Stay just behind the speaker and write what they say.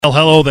Well,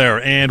 hello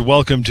there, and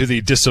welcome to the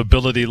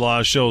Disability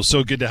Law Show.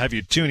 So good to have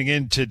you tuning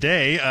in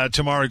today.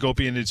 Tamara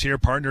Gopian is here,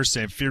 partner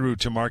Samfiru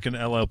Tamarkin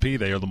LLP.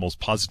 They are the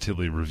most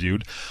positively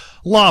reviewed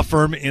law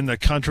firm in the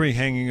country,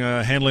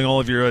 handling all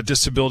of your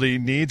disability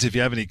needs. If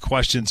you have any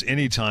questions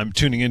anytime,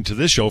 tuning into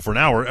this show for an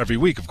hour every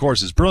week, of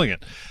course, is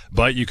brilliant.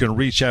 But you can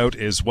reach out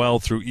as well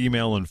through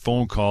email and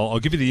phone call. I'll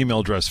give you the email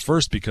address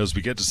first because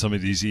we get to some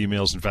of these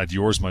emails. In fact,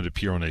 yours might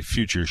appear on a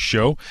future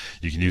show.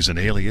 You can use an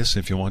alias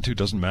if you want to.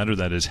 Doesn't matter.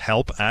 That is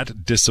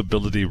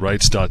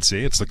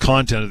help@disabilityrights.ca. It's the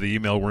content of the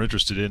email we're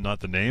interested in,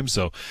 not the name.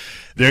 So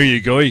there you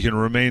go. You can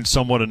remain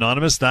somewhat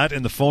anonymous. That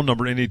and the phone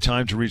number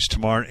anytime to reach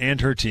Tamar and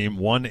her team,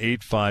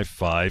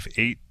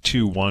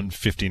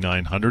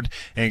 1-855-821-5900.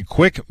 And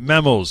quick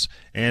memos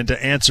and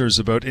answers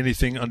about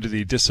anything under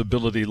the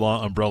disability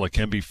law umbrella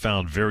can be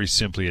found very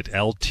simply at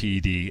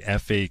ltdfaq.ca.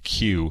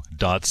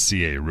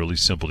 Really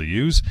simple to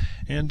use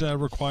and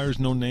requires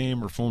no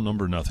name or phone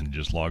number, nothing.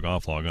 Just log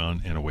off, log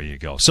on, and away you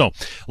go. So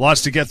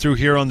lots to get through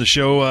here on the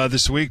show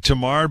this week,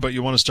 Tamar, but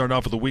you want to start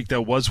off with the week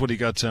that was. What do you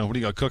got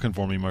cooking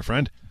for me, my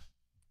friend?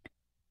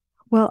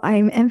 Well,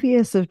 I'm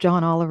envious of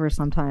John Oliver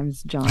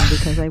sometimes, John,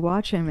 because I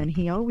watch him and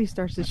he always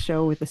starts his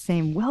show with the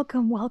same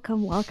welcome,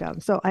 welcome, welcome.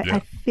 So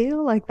I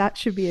feel like that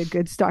should be a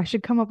good start. I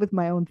should come up with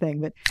my own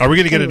thing. But are we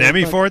going to get an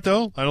Emmy for it,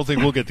 though? I don't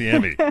think we'll get the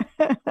Emmy. We're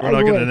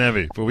not getting an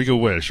Emmy, but we could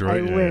wish,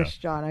 right? I wish,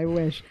 John, I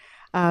wish.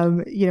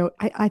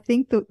 I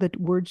think the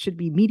word should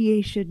be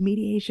mediation,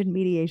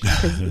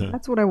 because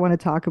that's what I want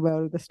to talk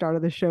about at the start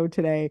of the show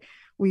today.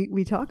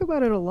 We talk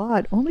about it a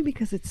lot only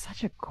because it's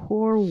such a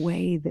core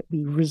way that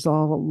we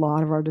resolve a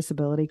lot of our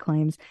disability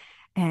claims.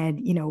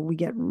 And, we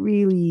get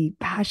really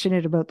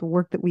passionate about the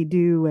work that we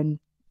do. And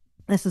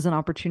this is an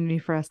opportunity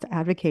for us to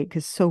advocate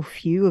because so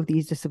few of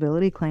these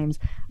disability claims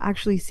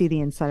actually see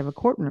the inside of a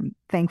courtroom,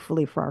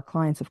 thankfully for our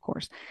clients, of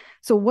course.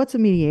 So what's a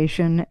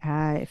mediation?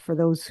 For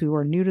those who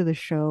are new to the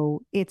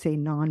show, it's a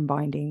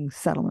non-binding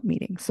settlement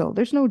meeting. So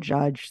there's no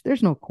judge,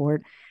 there's no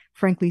court.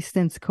 Frankly,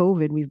 since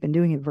COVID, we've been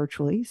doing it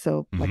virtually.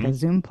 So like a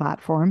Zoom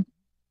platform.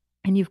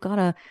 And you've got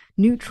a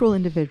neutral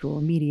individual,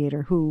 a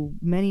mediator, who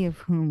many of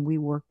whom we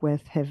work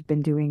with have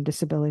been doing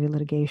disability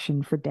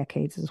litigation for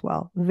decades as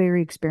well.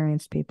 Very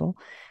experienced people,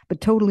 but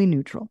totally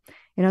neutral.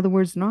 In other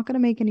words, not going to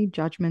make any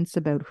judgments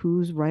about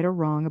who's right or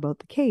wrong about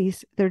the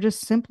case. They're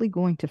just simply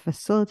going to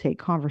facilitate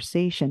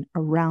conversation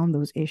around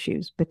those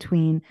issues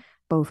between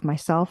both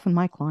myself and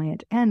my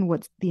client and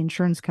what the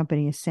insurance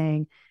company is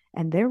saying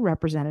and their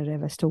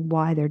representative as to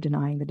why they're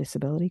denying the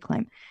disability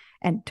claim.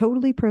 And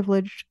totally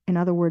privileged, in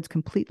other words,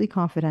 completely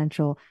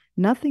confidential.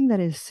 Nothing that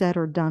is said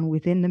or done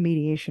within the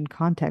mediation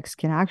context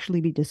can actually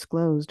be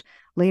disclosed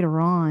later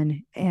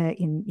on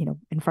in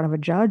front of a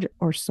judge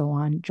or so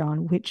on,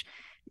 John, which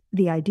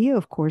the idea,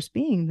 of course,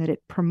 being that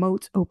it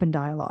promotes open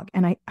dialogue.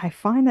 And I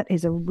find that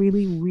is a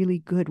really, really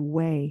good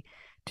way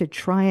to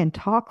try and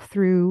talk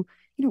through,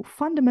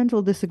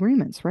 fundamental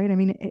disagreements, right? I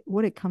mean,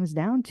 what it comes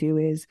down to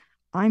is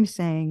I'm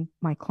saying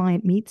my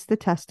client meets the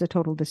test of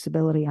total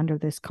disability under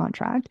this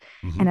contract.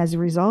 And as a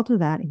result of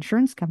that,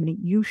 insurance company,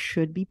 you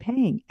should be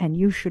paying, and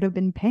you should have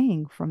been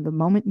paying from the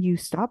moment you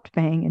stopped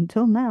paying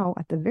until now,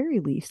 at the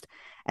very least.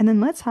 And then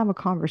let's have a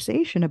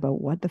conversation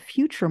about what the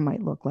future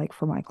might look like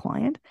for my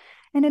client.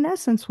 And in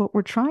essence, what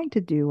we're trying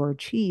to do or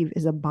achieve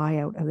is a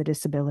buyout of the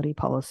disability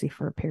policy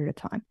for a period of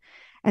time.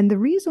 And the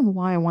reason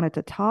why I wanted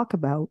to talk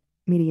about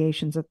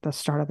mediations at the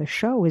start of the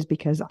show is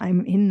because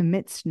I'm in the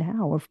midst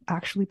now of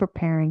actually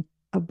preparing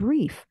a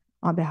brief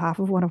on behalf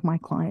of one of my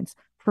clients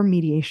for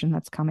mediation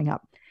that's coming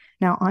up.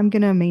 Now, I'm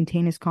going to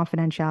maintain his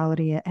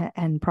confidentiality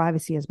and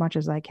privacy as much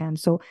as I can.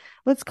 So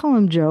let's call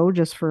him Joe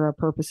just for our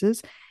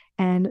purposes.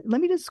 And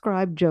let me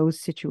describe Joe's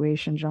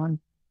situation,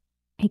 John.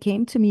 He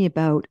came to me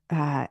about,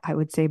 I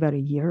would say about a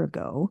year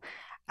ago,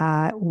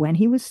 when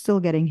he was still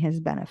getting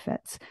his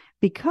benefits,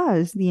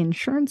 because the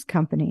insurance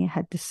company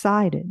had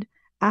decided,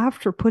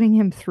 after putting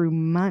him through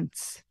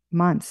months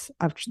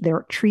of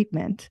their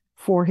treatment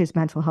for his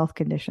mental health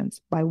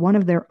conditions by one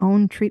of their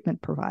own treatment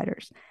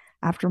providers.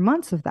 After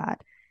months of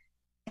that,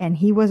 and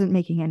he wasn't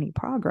making any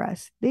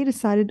progress, they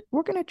decided,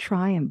 we're going to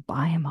try and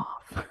buy him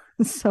off.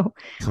 So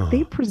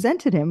they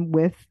presented him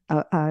with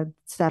a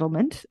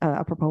settlement,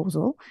 a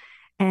proposal.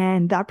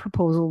 And that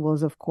proposal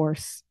was, of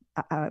course,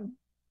 a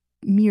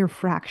mere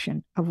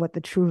fraction of what the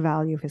true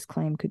value of his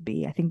claim could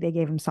be. I think they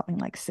gave him something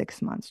like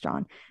 6 months,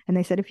 John. And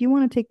they said, if you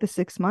want to take the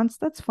 6 months,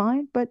 that's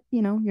fine. But,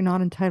 you're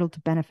not entitled to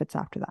benefits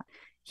after that.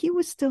 He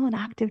was still in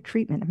active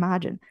treatment.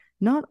 Imagine,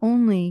 not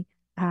only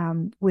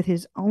with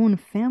his own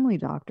family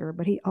doctor,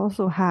 but he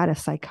also had a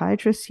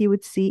psychiatrist he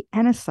would see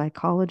and a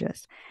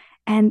psychologist.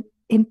 And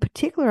in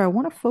particular, I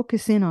want to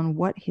focus in on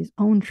what his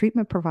own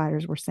treatment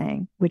providers were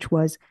saying, which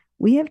was,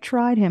 we have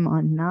tried him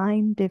on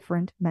 9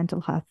 different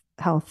mental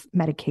health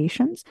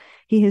medications.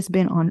 He has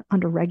been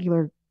under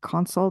regular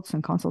consults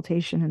and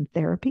consultation and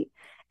therapy,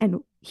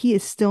 and he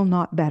is still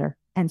not better.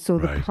 And so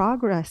the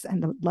progress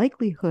and the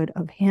likelihood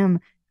of him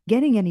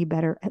getting any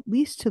better, at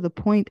least to the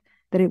point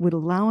that it would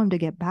allow him to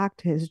get back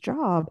to his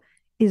job,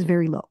 is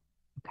very low.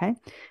 Okay.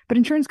 But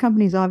insurance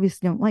companies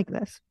obviously don't like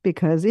this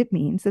because it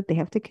means that they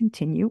have to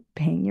continue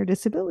paying your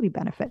disability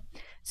benefit.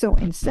 So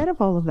instead of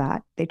all of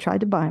that, they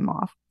tried to buy him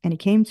off and he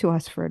came to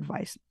us for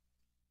advice.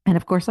 And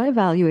of course, I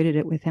evaluated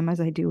it with him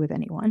as I do with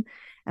anyone.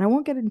 And I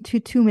won't get into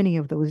too many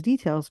of those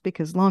details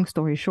because, long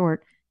story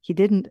short, he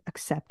didn't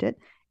accept it.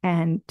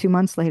 And 2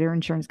 months later,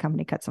 insurance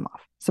company cuts him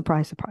off.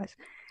 Surprise, surprise.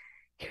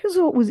 Here's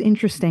what was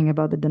interesting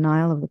about the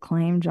denial of the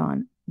claim,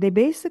 John. They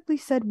basically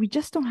said, we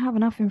just don't have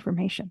enough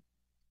information.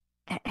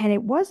 And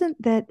it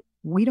wasn't that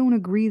we don't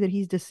agree that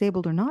he's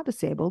disabled or not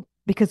disabled,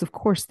 because of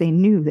course they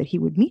knew that he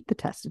would meet the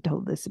test of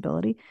total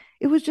disability.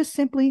 It was just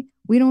simply,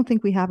 we don't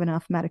think we have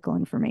enough medical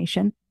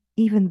information,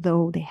 even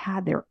though they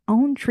had their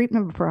own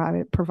treatment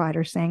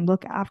provider saying,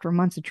 look, after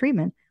months of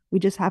treatment, we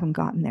just haven't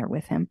gotten there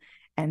with him.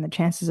 And the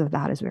chances of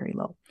that is very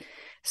low.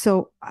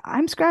 So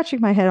I'm scratching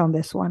my head on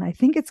this one. I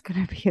think it's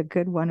going to be a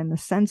good one in the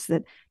sense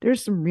that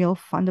there's some real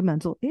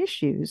fundamental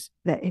issues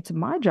that it's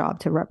my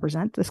job to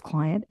represent this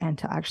client and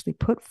to actually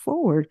put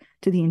forward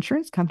to the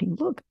insurance company.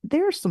 Look,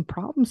 there are some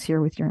problems here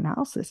with your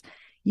analysis.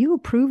 You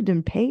approved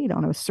and paid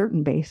on a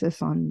certain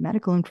basis on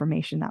medical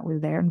information that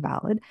was there and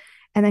valid.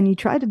 And then you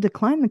tried to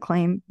decline the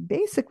claim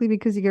basically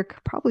because you're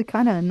probably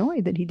kind of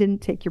annoyed that he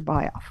didn't take your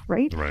buy off,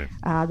 right? Right.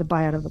 The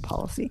buyout of the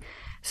policy.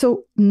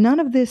 So none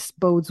of this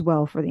bodes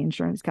well for the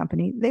insurance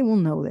company. They will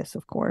know this,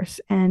 of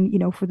course. And,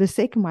 for the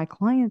sake of my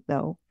client,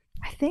 though,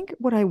 I think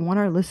what I want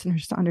our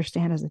listeners to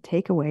understand as a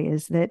takeaway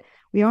is that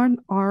we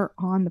are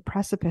on the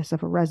precipice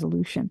of a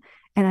resolution.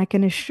 And I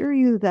can assure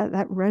you that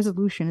that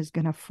resolution is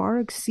going to far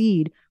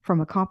exceed, from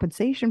a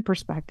compensation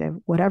perspective,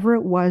 whatever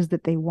it was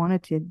that they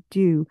wanted to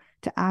do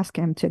to ask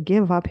him to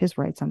give up his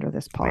rights under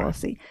this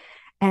policy.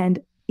 Right. And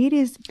it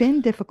has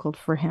been difficult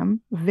for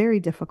him, very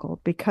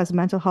difficult, because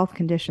mental health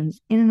conditions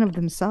in and of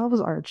themselves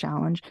are a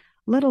challenge,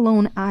 let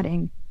alone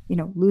adding,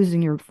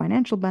 losing your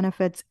financial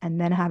benefits and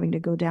then having to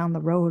go down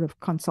the road of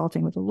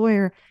consulting with a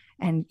lawyer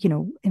and,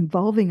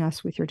 involving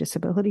us with your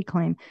disability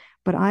claim.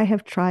 But I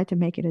have tried to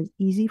make it as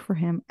easy for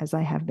him as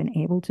I have been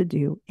able to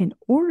do in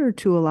order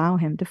to allow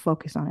him to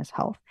focus on his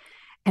health.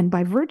 And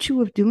by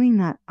virtue of doing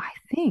that, I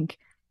think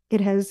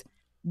it has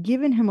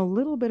given him a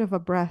little bit of a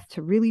breath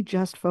to really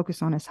just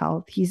focus on his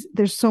health.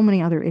 There's so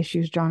many other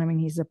issues, John. I mean,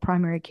 he's a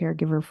primary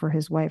caregiver for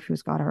his wife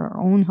who's got her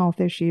own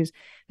health issues.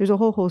 There's a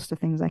whole host of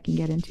things I can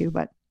get into,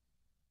 but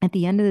at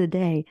the end of the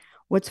day,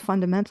 what's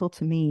fundamental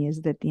to me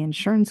is that the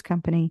insurance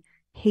company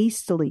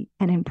hastily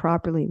and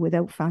improperly,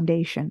 without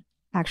foundation,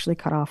 actually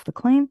cut off the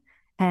claim,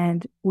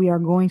 and we are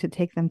going to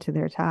take them to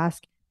their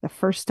task. The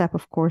first step,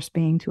 of course,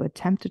 being to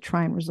attempt to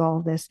try and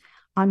resolve this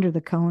under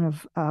the cone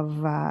of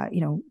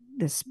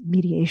this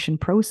mediation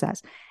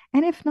process.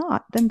 And if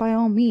not, then by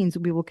all means,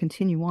 we will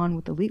continue on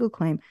with the legal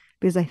claim,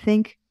 because I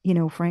think,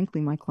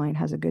 frankly, my client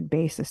has a good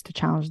basis to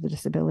challenge the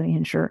disability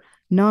insurer,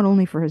 not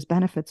only for his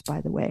benefits,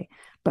 by the way,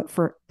 but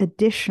for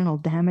additional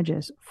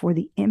damages for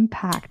the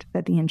impact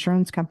that the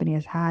insurance company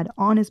has had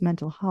on his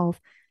mental health,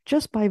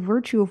 just by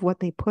virtue of what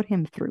they put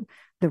him through,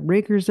 the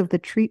rigors of the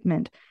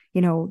treatment,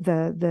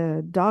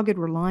 the dogged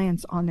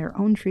reliance on their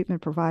own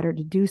treatment provider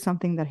to do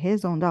something that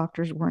his own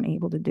doctors weren't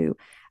able to do,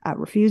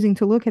 refusing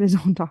to look at his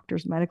own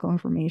doctor's medical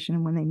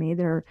information when they made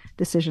their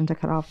decision to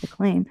cut off the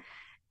claim.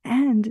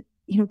 And,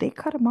 they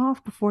cut him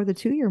off before the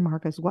 2-year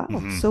mark as well.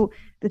 Mm-hmm. So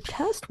the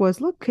test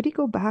was, look, could he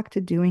go back to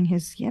doing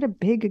he had a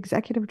big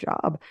executive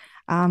job.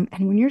 And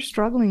when you're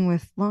struggling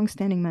with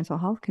longstanding mental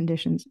health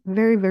conditions,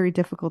 very, very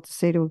difficult to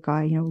say to a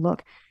guy,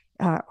 look,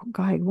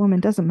 guy, woman,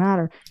 doesn't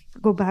matter.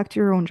 Go back to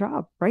your own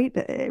job, right?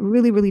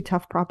 Really, really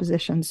tough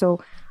proposition. So,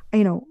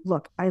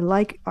 look, I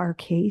like our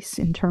case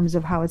in terms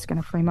of how it's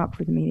going to frame up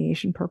for the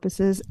mediation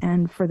purposes.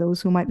 And for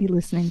those who might be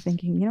listening,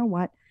 thinking,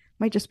 what,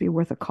 might just be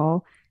worth a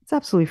call. It's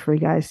absolutely free,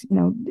 guys.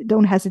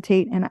 Don't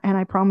hesitate. And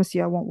I promise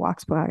you, I won't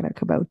wax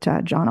poetic about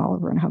John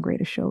Oliver and how great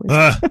a show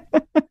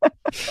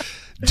is.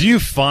 Do you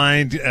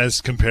find, as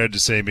compared to,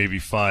 say, maybe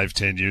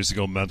 5-10 years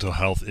ago, mental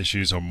health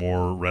issues are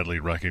more readily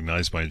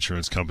recognized by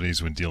insurance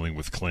companies when dealing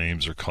with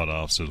claims or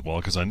cutoffs as well?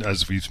 Because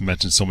as we've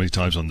mentioned so many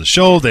times on the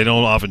show, they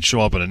don't often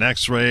show up in an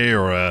X-ray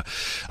or a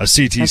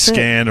CT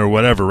scan or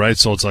whatever, right?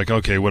 So it's like,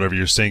 okay, whatever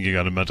you're saying, you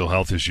got a mental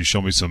health issue.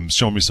 Show me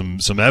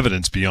some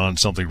evidence beyond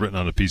something written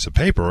on a piece of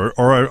paper.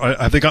 Or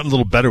have they gotten a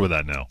little better with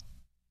that now?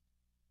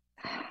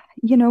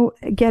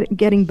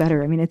 Getting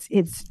better. I mean,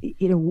 it's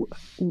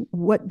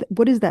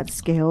what is that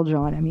scale,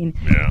 John? I mean,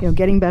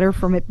 getting better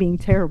from it being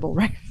terrible,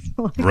 right?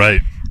 Right.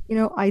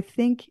 I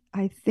think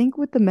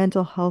with the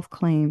mental health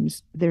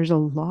claims, there's a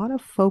lot of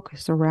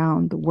focus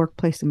around the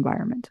workplace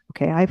environment.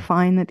 Okay. I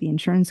find that the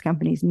insurance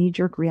company's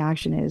knee-jerk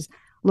reaction is,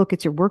 look,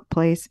 it's your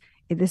workplace.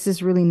 This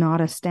is really not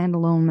a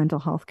standalone mental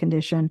health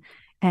condition.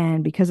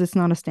 And because it's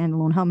not a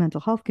standalone mental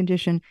health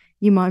condition,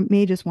 you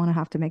may just want to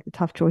have to make the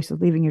tough choice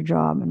of leaving your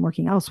job and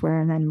working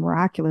elsewhere. And then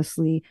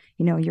miraculously,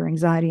 your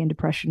anxiety and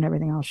depression and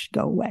everything else should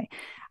go away.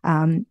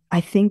 I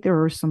think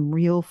there are some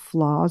real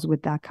flaws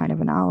with that kind of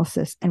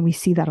analysis. And we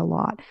see that a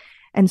lot.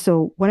 And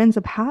so what ends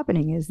up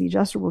happening is the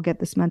adjuster will get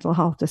this mental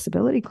health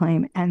disability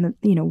claim. And,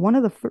 one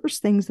of the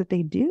first things that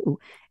they do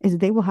is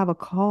they will have a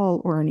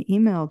call or an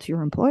email to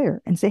your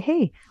employer and say,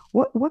 hey,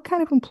 what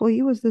kind of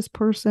employee was this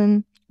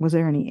person? Was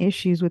there any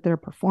issues with their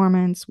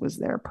performance? Was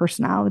there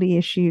personality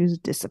issues,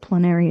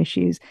 disciplinary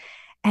issues?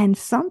 And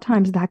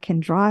sometimes that can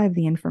drive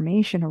the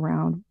information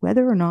around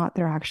whether or not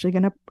they're actually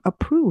going to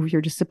approve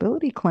your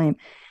disability claim.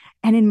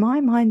 And in my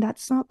mind,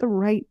 that's not the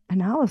right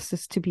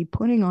analysis to be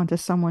putting onto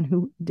someone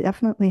who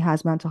definitely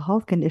has mental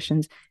health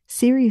conditions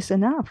serious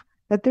enough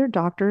that their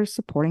doctor is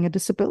supporting a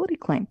disability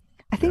claim.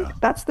 I think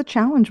that's the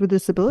challenge with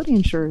disability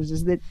insurers,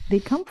 is that they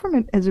come from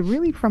it as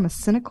really from a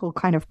cynical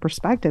kind of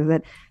perspective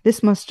that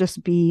this must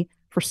just be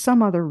for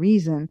some other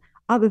reason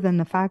other than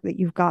the fact that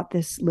you've got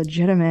this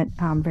legitimate,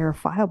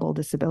 verifiable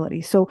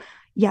disability. So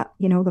yeah,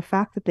 the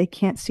fact that they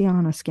can't see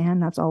on a scan,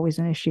 that's always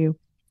an issue.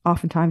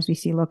 Oftentimes we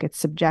see, look, it's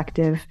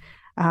subjective.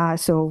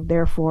 So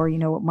therefore, it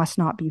must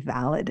not be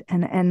valid.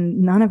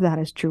 And none of that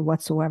is true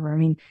whatsoever. I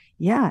mean,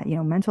 yeah,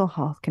 mental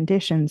health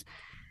conditions,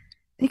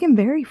 they can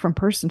vary from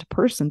person to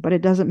person, but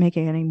it doesn't make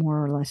it any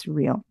more or less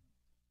real.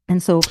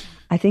 And so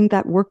I think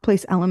that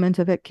workplace element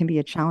of it can be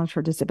a challenge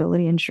for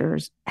disability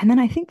insurers. And then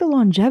I think the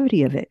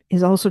longevity of it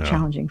is also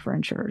challenging for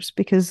insurers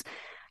because,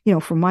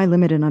 from my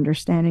limited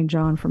understanding,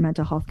 John, for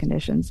mental health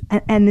conditions,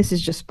 and this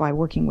is just by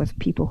working with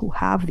people who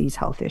have these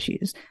health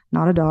issues,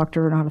 not a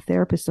doctor, not a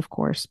therapist, of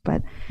course,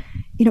 but,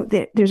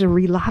 there's a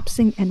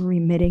relapsing and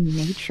remitting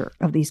nature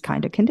of these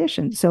kind of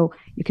conditions. So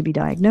you could be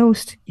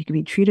diagnosed, you could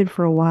be treated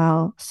for a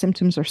while,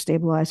 symptoms are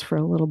stabilized for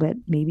a little bit,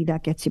 maybe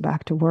that gets you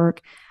back to work.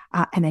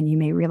 And then you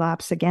may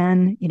relapse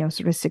again,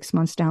 sort of 6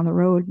 months down the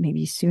road,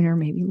 maybe sooner,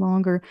 maybe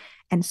longer.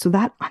 And so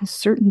that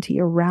uncertainty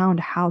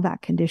around how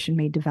that condition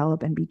may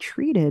develop and be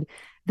treated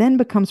then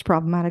becomes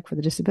problematic for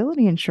the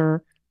disability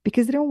insurer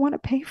because they don't want to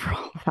pay for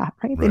all of that,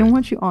 right? They don't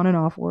want you on and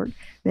off work.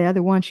 They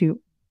either want you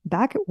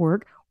back at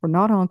work or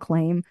not on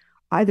claim.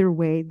 Either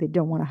way, they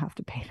don't want to have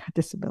to pay that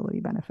disability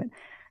benefit.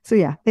 So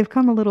yeah, they've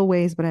come a little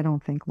ways, but I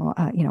don't think,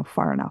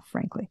 far enough,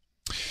 frankly.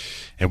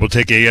 And we'll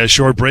take a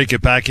short break,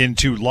 get back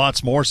into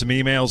lots more. Some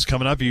emails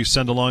coming up. You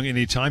send along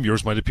anytime.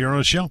 Yours might appear on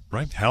the show,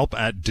 right?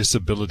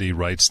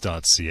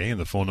 help@disabilityrights.ca and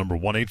the phone number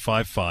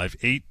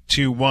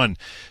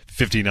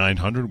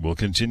 1-855-821-5900. We'll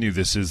continue.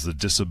 This is the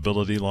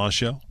Disability Law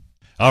Show.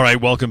 All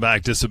right, welcome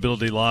back.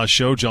 Disability Law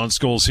Show. John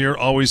Scholes here.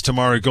 Always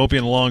Tamara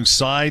Gopian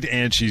alongside,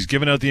 and she's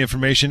giving out the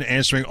information,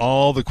 answering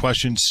all the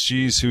questions.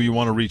 She's who you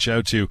want to reach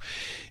out to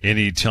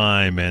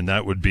anytime, and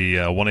that would be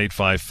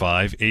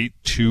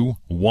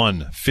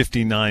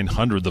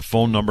 1-855-821-5900. The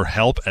phone number,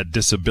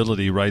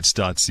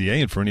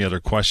 help@disabilityrights.ca. And for any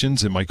other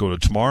questions, it might go to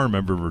Tamara, a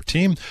member of her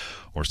team,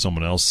 or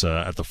someone else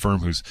at the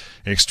firm who's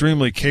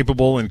extremely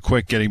capable and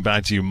quick getting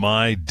back to you.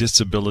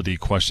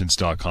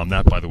 mydisabilityquestions.com.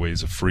 That, by the way,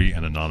 is a free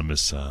and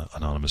anonymous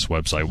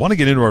website. I want to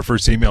get into our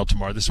first email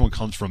tomorrow. This one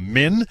comes from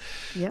Min.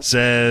 Yep.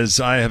 Says,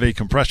 I have a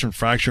compression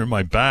fracture in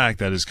my back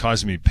that is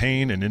causing me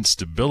pain and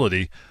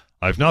instability.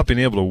 I've not been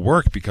able to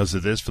work because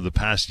of this for the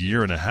past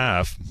year and a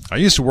half. I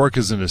used to work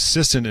as an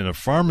assistant in a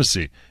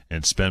pharmacy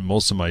and spent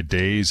most of my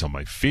days on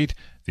my feet.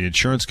 The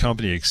insurance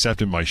company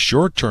accepted my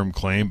short-term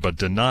claim but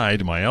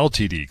denied my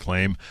LTD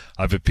claim.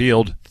 I've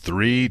appealed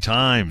 3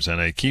 times, and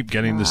I keep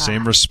getting the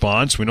same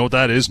response. We know what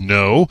that is.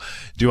 No.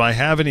 Do I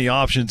have any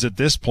options at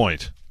this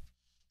point?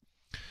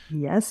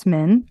 Yes,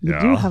 Min. You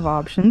do have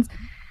options.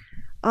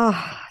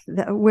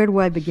 Where do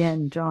I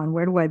begin, John?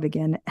 Where do I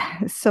begin?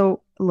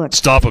 So, look.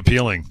 Stop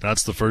appealing.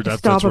 That's the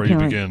first. That's where you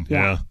begin.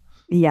 Yeah.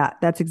 Yeah,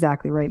 that's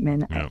exactly right,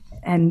 Min. Yeah.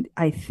 And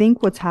I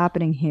think what's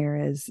happening here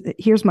is,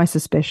 here's my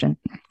suspicion.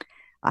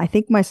 I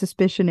think my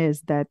suspicion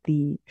is that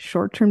the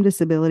short-term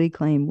disability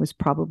claim was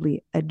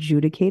probably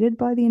adjudicated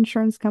by the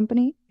insurance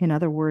company. In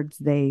other words,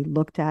 they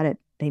looked at it,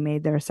 they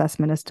made their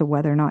assessment as to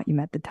whether or not you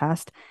met the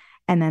test,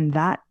 and then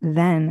that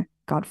then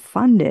got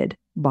funded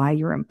by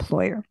your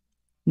employer.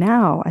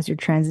 Now, as you're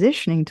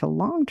transitioning to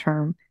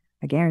long-term,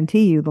 I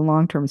guarantee you the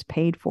long-term is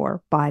paid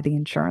for by the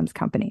insurance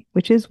company,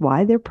 which is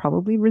why they're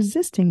probably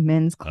resisting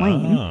Min's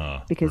claim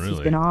because he's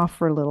been off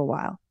for a little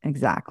while.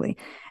 Exactly.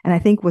 And I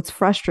think what's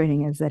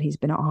frustrating is that he's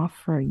been off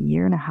for a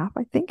year and a half,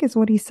 I think is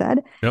what he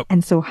said. Yep.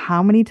 And so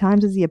how many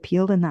times has he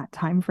appealed in that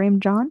time frame,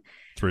 John?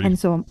 3. And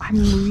so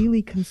I'm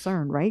really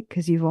concerned, right?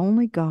 Because you've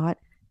only got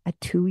a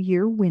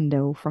 2-year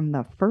window from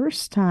the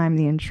first time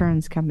the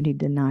insurance company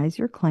denies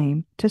your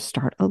claim to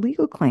start a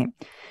legal claim.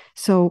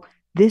 So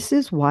this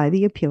is why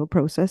the appeal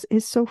process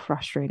is so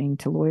frustrating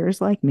to lawyers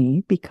like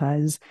me,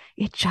 because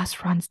it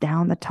just runs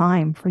down the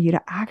time for you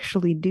to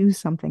actually do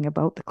something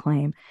about the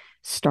claim,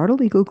 start a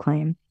legal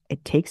claim.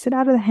 It takes it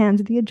out of the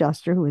hands of the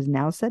adjuster who has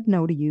now said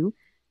no to you,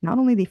 not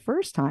only the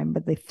first time,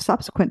 but the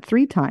subsequent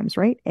 3 times,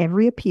 right?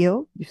 Every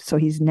appeal. So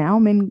he's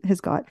now has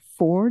got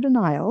 4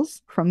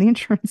 denials from the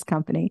insurance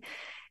company.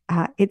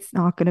 It's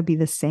not going to be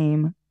the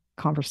same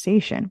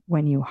conversation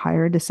when you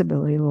hire a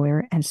disability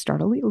lawyer and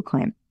start a legal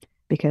claim,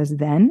 because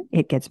then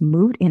it gets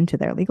moved into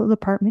their legal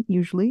department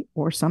usually,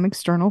 or some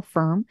external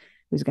firm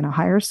who's going to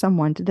hire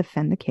someone to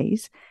defend the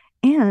case.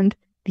 And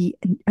the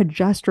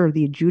adjuster or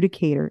the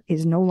adjudicator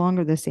is no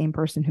longer the same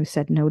person who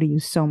said no to you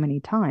so many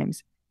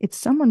times. It's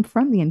someone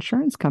from the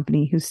insurance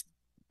company who's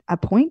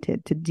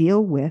appointed to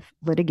deal with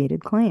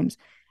litigated claims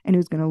and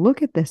who's going to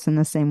look at this in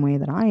the same way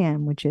that I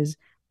am, which is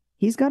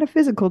he's got a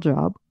physical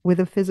job with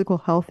a physical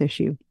health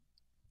issue.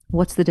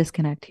 What's the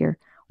disconnect here?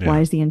 Yeah. Why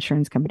is the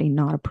insurance company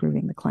not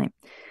approving the claim?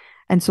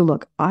 And so,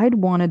 look, I'd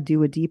want to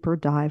do a deeper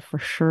dive for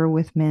sure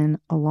with Min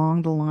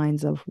along the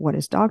lines of what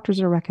his doctors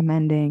are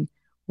recommending.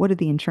 What did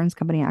the insurance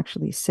company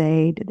actually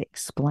say? Did they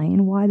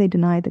explain why they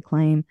denied the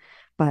claim?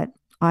 But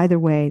either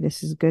way,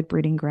 this is good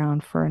breeding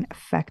ground for an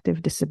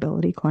effective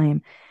disability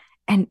claim.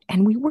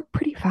 And we work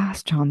pretty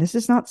fast, John. This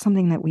is not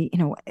something that we,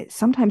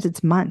 sometimes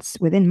it's months.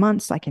 Within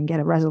months, I can get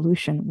a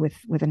resolution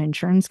with an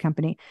insurance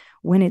company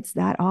when it's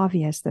that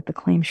obvious that the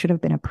claim should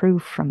have been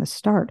approved from the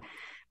start.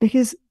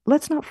 Because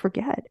let's not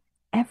forget,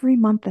 every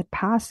month that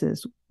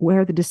passes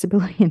where the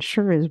disability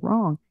insurer is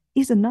wrong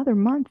is another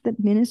month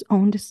that Min is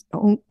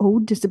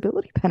owed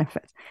disability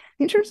benefits.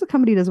 The insurance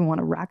company doesn't want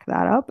to rack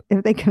that up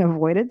if they can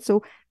avoid it.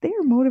 So they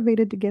are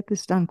motivated to get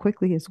this done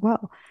quickly as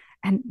well.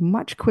 And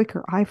much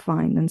quicker, I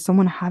find, than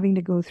someone having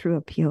to go through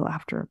appeal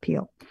after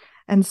appeal.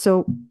 And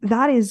so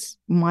that is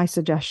my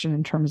suggestion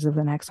in terms of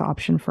the next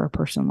option for a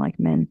person like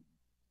Min.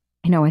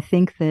 I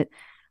think that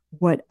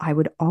what I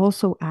would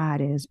also add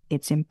is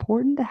it's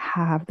important to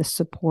have the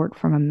support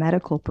from a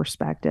medical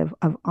perspective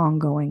of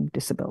ongoing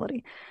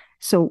disability.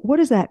 So what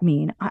does that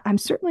mean? I'm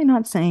certainly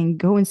not saying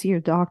go and see your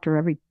doctor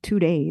every 2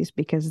 days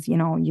because,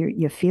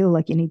 you feel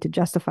like you need to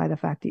justify the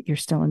fact that you're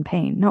still in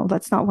pain. No,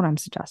 that's not what I'm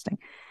suggesting.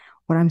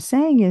 What I'm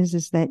saying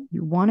is that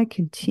you want to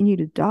continue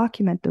to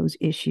document those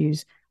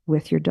issues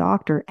with your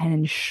doctor and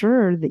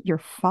ensure that you're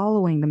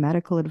following the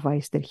medical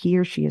advice that he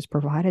or she has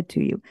provided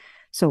to you.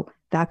 So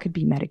that could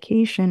be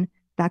medication,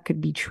 that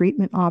could be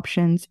treatment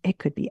options, it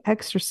could be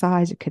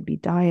exercise, it could be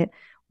diet,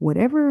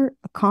 whatever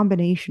a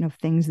combination of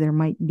things there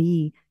might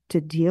be to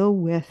deal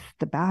with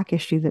the back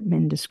issue that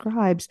Min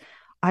describes.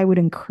 I would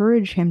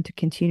encourage him to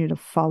continue to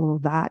follow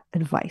that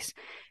advice.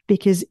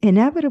 Because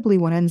inevitably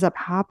what ends up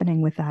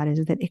happening with that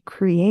is that it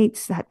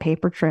creates that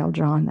paper trail,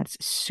 John,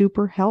 that's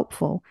super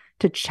helpful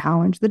to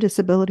challenge the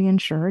disability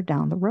insurer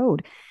down the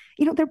road.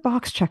 They're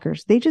box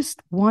checkers. They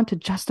just want to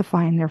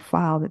justify in their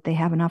file that they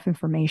have enough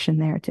information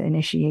there to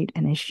initiate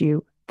an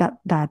issue that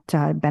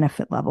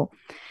benefit level.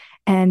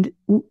 And,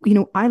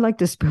 I like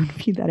to spoon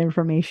feed that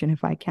information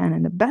if I can.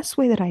 And the best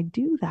way that I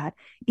do that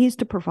is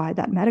to provide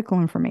that medical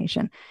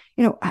information.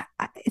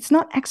 It's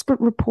not expert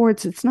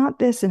reports. It's not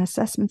this and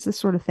assessments, this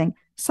sort of thing.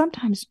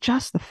 Sometimes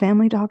just the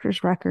family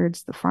doctor's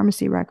records, the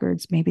pharmacy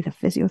records, maybe the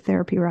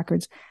physiotherapy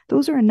records,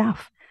 those are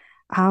enough.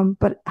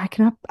 But I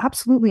can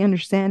absolutely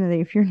understand that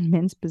if you're in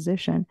Min's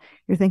position,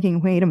 you're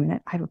thinking, wait a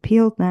minute, I've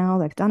appealed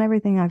now. I've done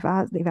everything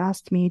they've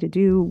asked me to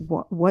do.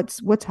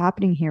 What's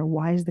happening here?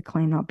 Why is the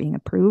claim not being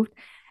approved?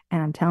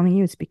 And I'm telling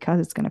you, it's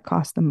because it's going to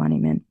cost them money,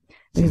 Min,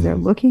 because they're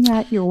looking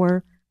at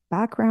your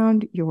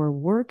background, your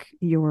work,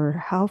 your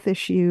health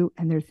issue,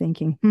 and they're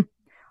thinking,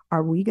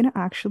 are we going to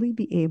actually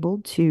be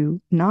able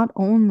to not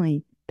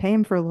only pay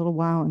him for a little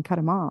while and cut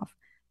him off,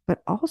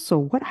 but also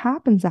what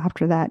happens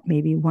after that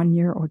maybe 1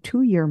 year or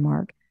 2 year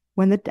mark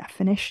when the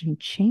definition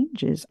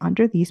changes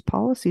under these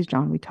policies,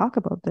 John? We talk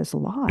about this a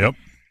lot. Yep.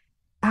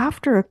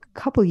 After a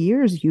couple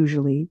years,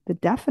 usually, the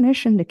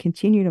definition to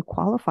continue to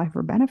qualify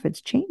for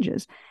benefits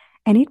changes.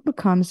 And it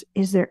becomes,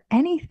 is there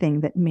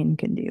anything that Min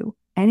can do,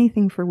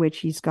 anything for which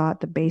he's got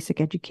the basic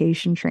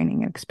education,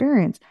 training, and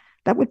experience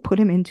that would put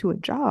him into a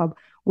job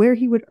where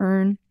he would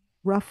earn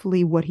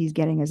roughly what he's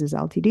getting as his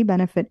LTD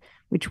benefit,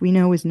 which we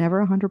know is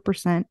never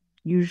 100%,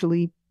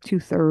 usually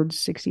 2/3,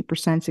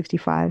 60%,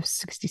 65,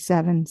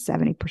 67,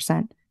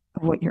 70%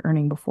 of what you're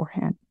earning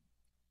beforehand.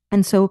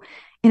 And so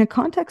in a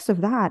context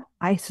of that,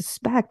 I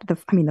suspect the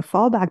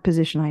fallback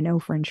position I know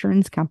for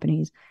insurance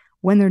companies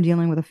when they're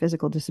dealing with a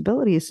physical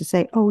disability is to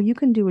say, oh, you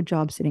can do a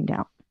job sitting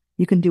down.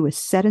 You can do a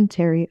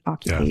sedentary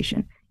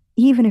occupation,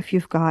 even if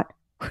you've got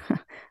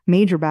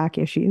major back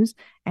issues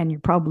and you're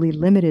probably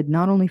limited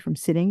not only from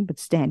sitting, but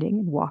standing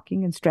and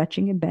walking and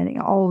stretching and bending,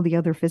 all the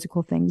other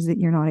physical things that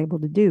you're not able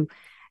to do.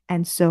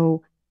 And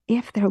so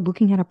if they're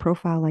looking at a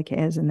profile like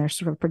his and they're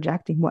sort of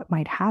projecting what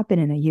might happen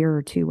in a year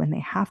or two when they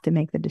have to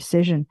make the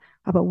decision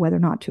about whether or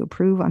not to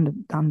approve under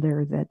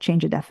the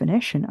change of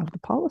definition of the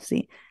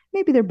policy,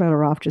 maybe they're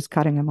better off just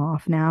cutting him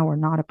off now or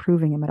not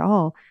approving him at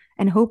all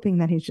and hoping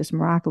that he's just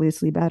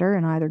miraculously better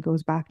and either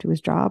goes back to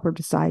his job or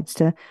decides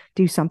to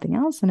do something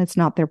else, and it's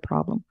not their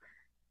problem.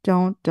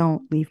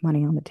 Don't leave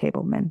money on the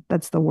table, Min.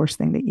 That's the worst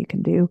thing that you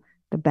can do.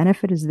 The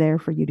benefit is there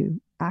for you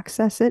to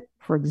access it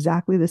for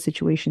exactly the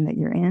situation that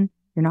you're in.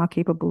 You're not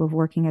capable of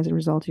working as a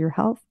result of your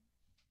health.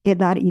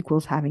 That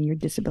equals having your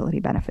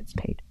disability benefits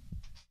paid.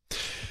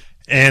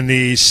 And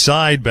the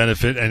side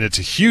benefit, and it's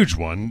a huge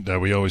one that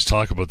we always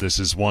talk about this,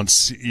 is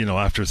once,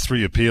 after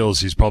 3 appeals,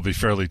 he's probably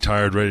fairly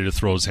tired, ready to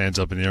throw his hands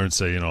up in the air and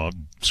say,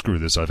 screw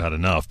this, I've had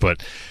enough.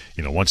 But,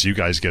 once you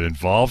guys get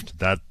involved,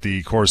 that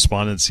the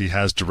correspondence he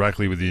has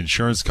directly with the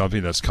insurance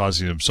company that's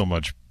causing him so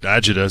much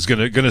agita is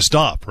going to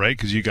stop, right?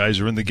 Because you guys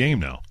are in the game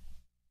now.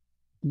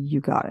 You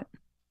got it.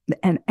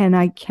 And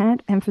I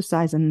can't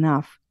emphasize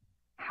enough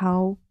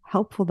how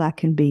helpful that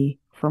can be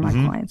for my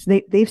Hmm. clients.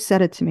 They've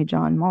said it to me,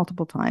 John,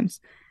 multiple times.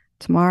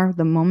 Tamar,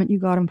 the moment you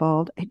got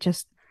involved,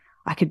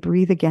 I could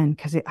breathe again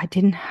because I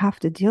didn't have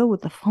to deal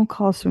with the phone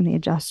calls from the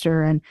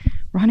adjuster and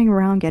running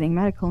around getting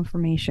medical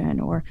information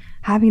or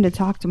having to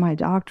talk to my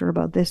doctor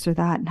about this or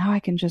that. Now I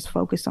can just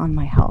focus on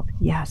my health.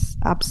 Yes,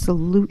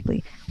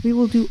 absolutely. We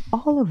will do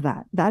all of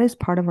that. That is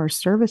part of our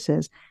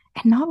services.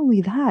 And not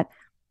only that,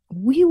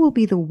 we will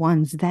be the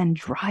ones then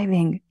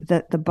driving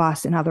the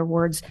bus. In other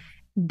words,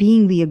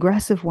 being the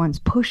aggressive ones,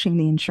 pushing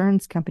the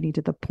insurance company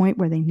to the point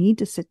where they need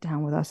to sit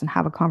down with us and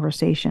have a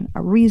conversation,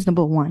 a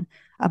reasonable one,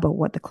 about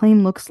what the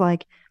claim looks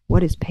like,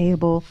 what is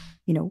payable,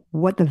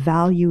 what the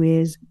value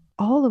is.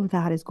 All of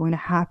that is going to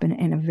happen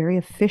in a very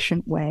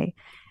efficient way.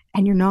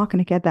 And you're not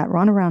going to get that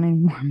runaround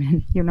anymore,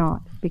 man. You're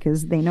not,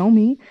 because they know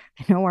me,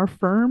 they know our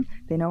firm,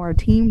 they know our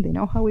team, they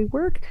know how we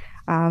work.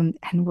 And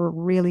we're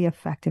really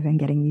effective in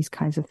getting these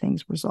kinds of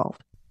things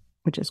resolved,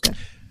 which is good.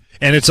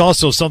 And it's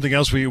also something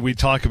else we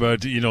talk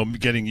about,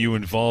 getting you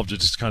involved. It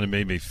just kind of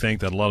made me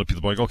think that a lot of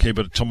people are like, okay,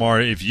 but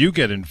tomorrow if you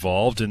get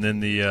involved and then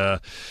the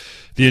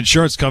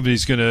insurance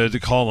company's going to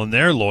call on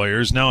their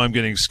lawyers, now I'm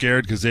getting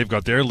scared because they've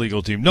got their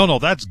legal team. No,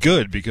 that's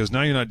good because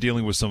now you're not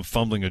dealing with some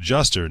fumbling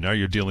adjuster. Now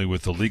you're dealing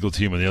with the legal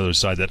team on the other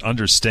side that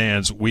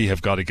understands we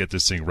have got to get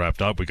this thing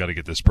wrapped up. We got to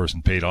get this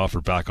person paid off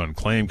or back on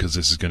claim because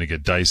this is going to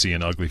get dicey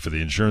and ugly for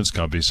the insurance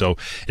company. So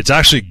it's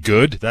actually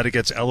good that it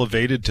gets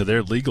elevated to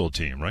their legal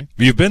team, right?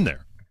 You've been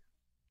there.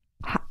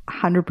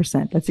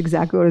 100%. That's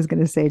exactly what I was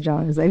going to say,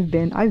 John. Is I've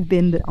been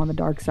on the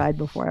dark side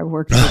before. I've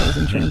worked for those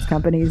insurance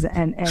companies,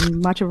 and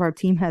much of our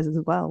team has as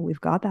well. We've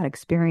got that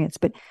experience.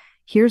 But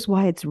here's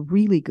why it's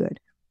really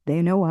good.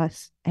 They know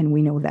us and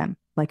we know them,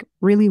 like,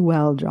 really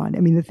well, John.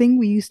 I mean, the thing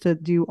we used to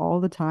do all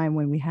the time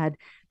when we had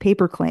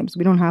paper claims,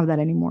 we don't have that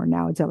anymore.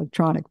 Now it's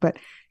electronic. But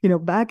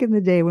back in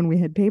the day when we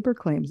had paper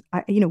claims,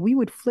 we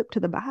would flip to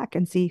the back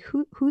and see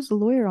who's the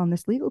lawyer on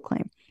this legal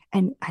claim.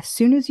 And as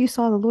soon as you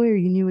saw the lawyer,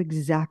 you knew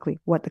exactly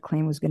what the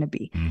claim was going to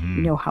be. You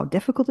Mm-hmm. know how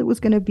difficult it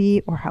was going to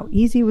be or how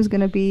easy it was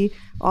going to be.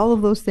 All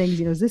of those things.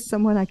 Is this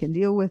someone I can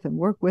deal with and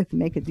work with and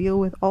make a deal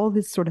with? All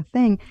this sort of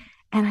thing.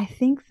 And I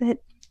think that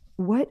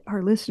what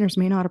our listeners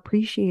may not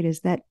appreciate is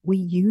that we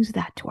use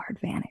that to our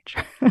advantage.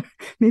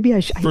 Maybe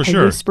For I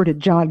sure. whispered it,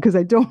 John, because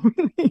I don't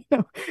really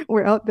know.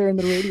 We're out there in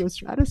the radio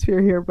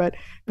stratosphere here, but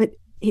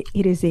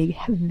it is a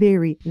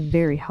very,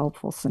 very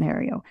helpful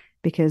scenario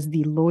because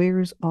the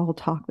lawyers all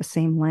talk the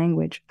same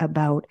language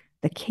about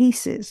the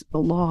cases, the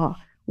law,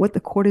 what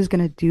the court is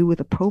going to do with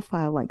a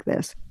profile like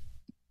this.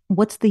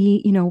 What's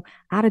the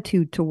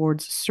attitude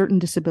towards certain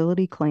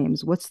disability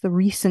claims? What's the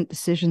recent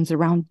decisions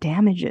around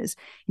damages?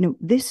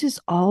 This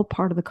is all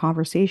part of the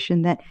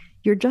conversation that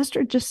your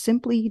adjuster just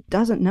simply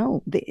doesn't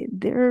know.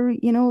 They're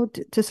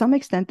to some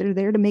extent they're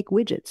there to make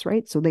widgets,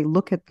 right? So they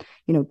look at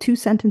two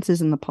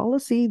sentences in the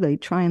policy, they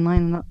try and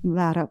line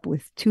that up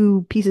with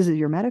two pieces of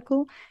your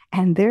medical,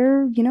 and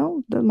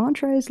the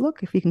mantra is,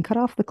 look, if you can cut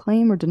off the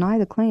claim or deny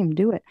the claim,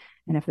 do it.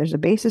 And if there's a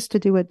basis to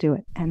do it, do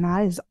it. And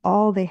that is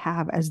all they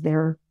have as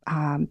their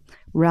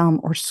realm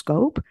or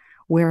scope.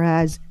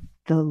 Whereas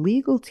the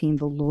legal team,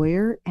 the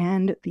lawyer,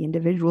 and the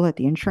individual at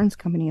the insurance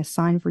company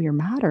assigned for your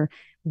matter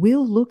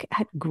will look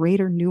at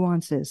greater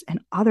nuances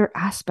and other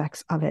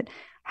aspects of it.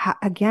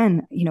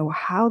 Again,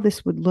 how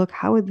this would look,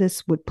 how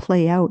this would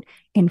play out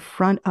in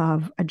front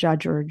of a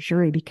judge or a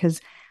jury,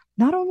 because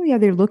not only are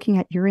they looking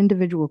at your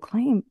individual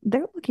claim,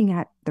 they're looking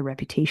at the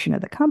reputation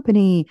of the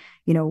company.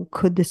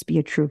 Could this be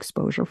a true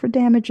exposure for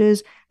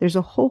damages? There's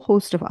a whole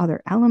host of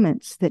other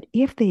elements that,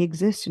 if they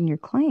exist in your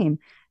claim,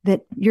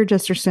 that your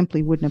adjuster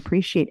simply wouldn't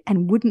appreciate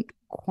and wouldn't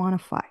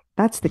quantify.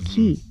 That's the Mm-hmm.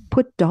 key.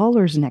 Put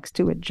dollars next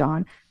to it,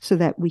 John, so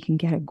that we can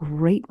get a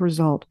great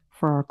result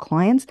for our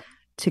clients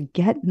to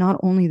get not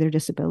only their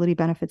disability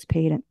benefits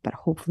paid, but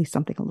hopefully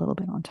something a little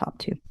bit on top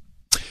too.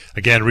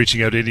 Again,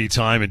 reaching out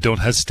anytime, and don't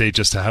hesitate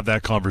just to have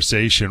that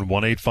conversation.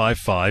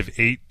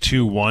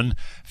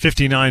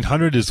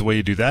 1-855-821-5900 is the way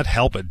you do that.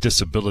 Help at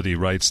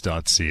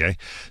disabilityrights.ca.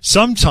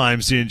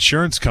 Sometimes the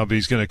insurance company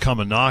is going to come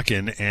a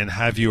knocking and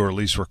have you, or at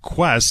least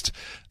request,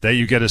 that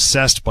you get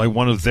assessed by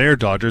one of their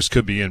doctors.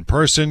 Could be in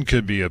person,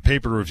 could be a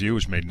paper review,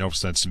 which made no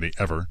sense to me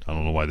ever. I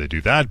don't know why they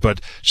do that.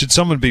 But should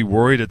someone be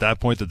worried at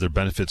that point that their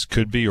benefits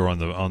could be, or on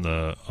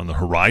the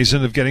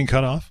horizon of getting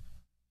cut off?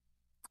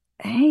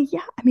 Hey, yeah,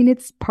 I mean,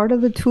 it's part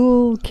of the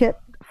toolkit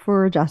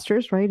for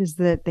adjusters, right? Is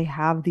that they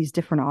have these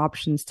different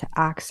options to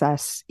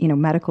access,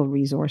 medical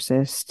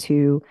resources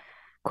to,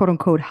 quote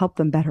unquote, help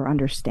them better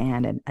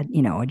understand and,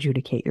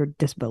 adjudicate your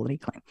disability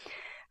claim.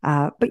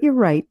 But you're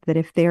right that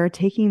if they're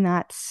taking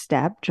that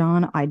step,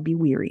 John, I'd be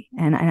weary.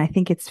 And I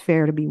think it's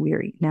fair to be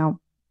weary. Now,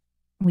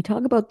 we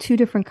talk about two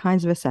different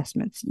kinds of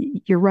assessments.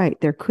 You're right.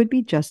 There could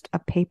be just a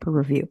paper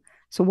review.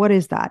 So what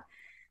is that?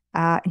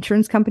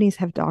 Insurance companies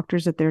have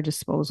doctors at their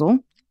disposal,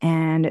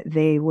 and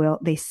they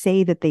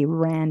say that they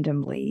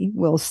randomly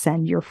will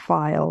send your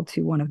file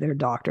to one of their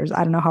doctors.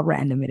 I don't know how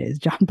random it is,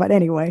 John, but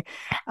anyway,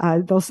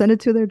 they'll send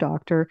it to their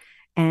doctor,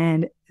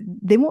 and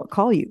they won't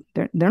call you.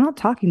 They're not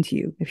talking to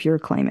you if you're a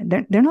claimant.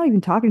 They're not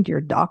even talking to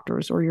your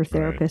doctors or your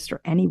therapist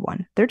or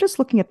anyone. They're just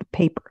looking at the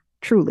paper,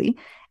 truly,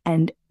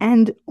 and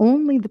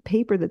only the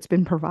paper that's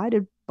been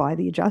provided by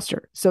the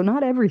adjuster. So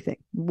not everything.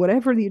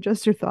 Whatever the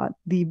adjuster thought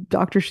the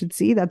doctor should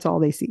see, that's all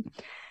they see.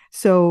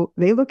 So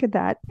they look at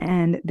that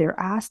and they're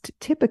asked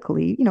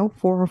typically, 4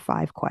 or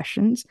 5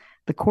 questions.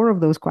 The core of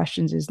those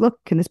questions is, look,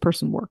 can this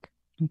person work?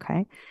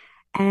 Okay.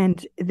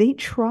 And they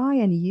try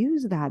and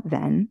use that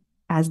then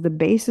as the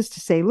basis to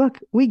say, look,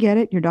 we get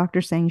it. Your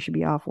doctor's saying you should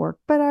be off work,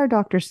 but our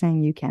doctor's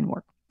saying you can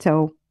work.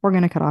 So we're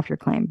going to cut off your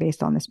claim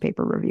based on this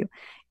paper review.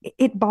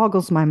 It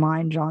boggles my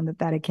mind, John,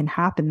 that it can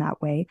happen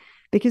that way,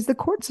 because the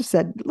courts have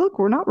said, look,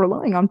 we're not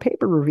relying on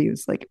paper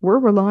reviews. Like, we're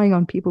relying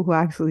on people who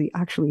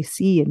actually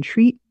see and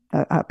treat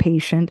a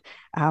patient,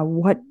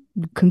 what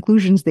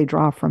conclusions they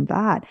draw from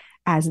that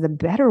as the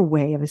better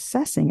way of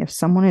assessing if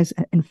someone is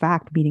in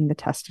fact meeting the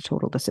test of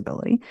total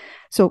disability.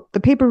 So the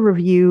paper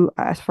review,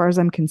 as far as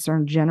I'm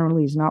concerned,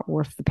 generally is not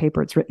worth the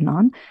paper it's written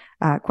on,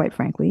 quite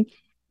frankly.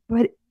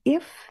 But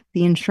if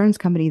the insurance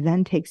company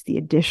then takes the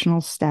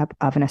additional step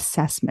of an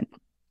assessment,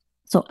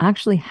 so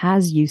actually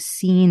has you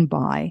seen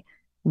by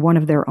one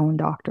of their own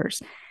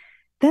doctors,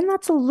 then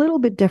that's a little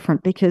bit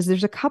different, because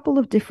there's a couple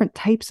of different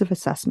types of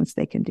assessments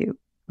they can do.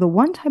 The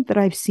one type that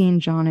I've seen,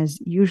 John, is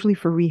usually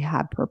for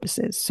rehab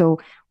purposes. So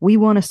we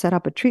want to set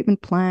up a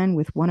treatment plan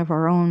with one of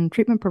our own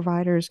treatment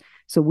providers.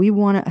 So we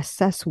want to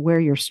assess where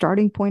your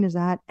starting point is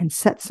at and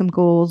set some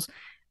goals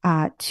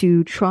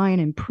to try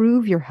and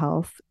improve your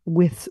health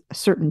with a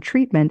certain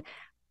treatment,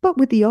 but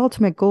with the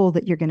ultimate goal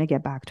that you're going to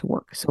get back to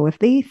work. So if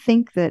they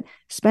think that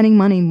spending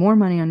more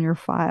money on your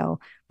file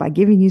by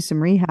giving you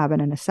some rehab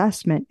and an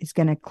assessment is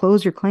going to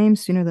close your claim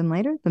sooner than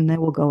later, then they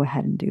will go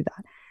ahead and do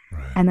that.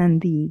 Right. And then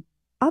the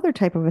other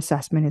type of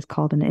assessment is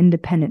called an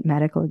independent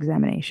medical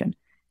examination.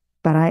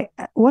 But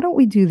why don't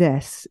we do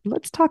this?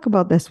 Let's talk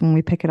about this when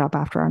we pick it up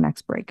after our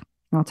next break.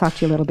 And I'll talk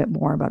to you a little bit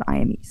more about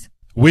IMEs.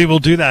 We will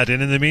do that.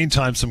 And in the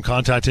meantime, some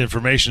contact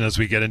information as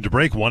we get into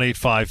break.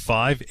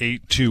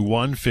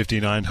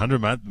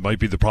 1-855-821-5900. That might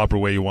be the proper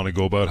way you want to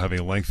go about having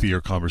a lengthier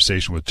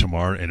conversation with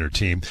Tamar and her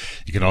team.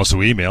 You can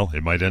also email.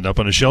 It might end up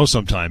on a show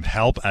sometime.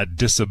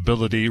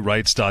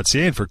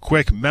 help@disabilityrights.ca. And for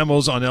quick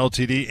memos on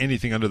LTD,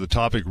 anything under the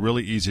topic,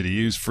 really easy to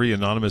use, free,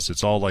 anonymous.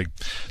 It's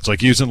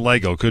like using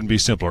Lego. Couldn't be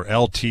simpler.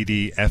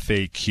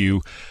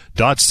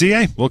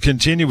 LTDFAQ.ca. We'll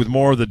continue with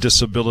more of the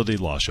Disability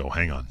Law Show.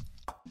 Hang on.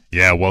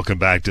 Yeah, welcome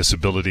back.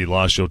 Disability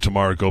Law Show.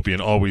 Tamara Gopian,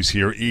 always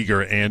here,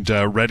 eager and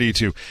ready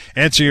to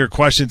answer your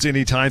questions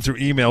anytime through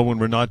email when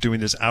we're not doing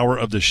this hour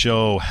of the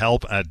show.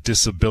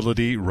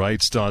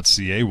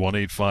 help@disabilityrights.ca,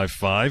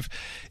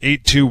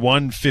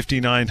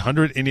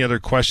 1-855-821-5900. Any other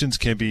questions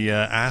can be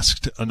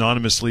asked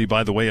anonymously,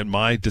 by the way, at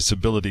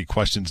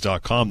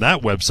mydisabilityquestions.com.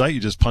 That website, you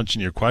just punch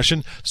in your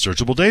question,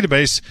 searchable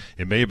database.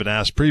 It may have been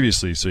asked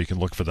previously, so you can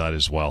look for that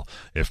as well.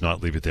 If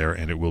not, leave it there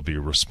and it will be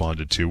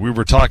responded to. We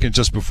were talking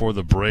just before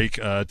the break,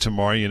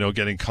 tomorrow,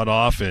 getting cut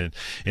off in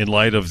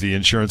light of the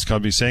insurance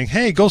company saying,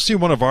 hey, go see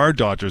one of our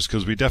doctors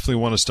because we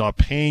definitely want to stop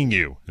paying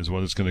you, is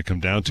what it's going to come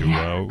down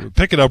to.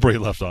 Pick it up where you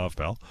left off,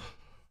 pal.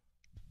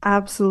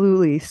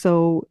 Absolutely.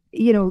 So,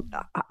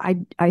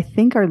 I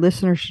think our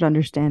listeners should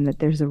understand that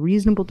there's a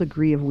reasonable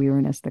degree of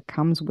weariness that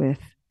comes with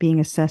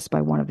being assessed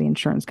by one of the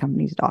insurance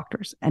company's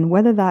doctors. And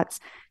whether that's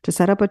to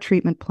set up a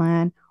treatment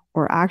plan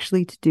or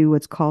actually to do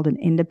what's called an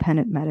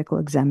independent medical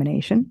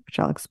examination, which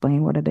I'll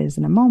explain what it is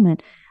in a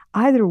moment.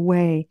 Either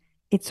way,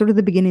 it's sort of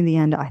the beginning of the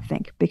end, I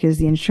think, because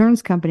the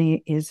insurance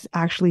company is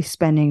actually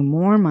spending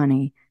more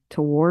money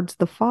towards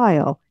the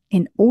file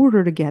in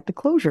order to get the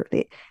closure.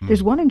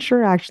 There's one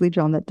insurer actually,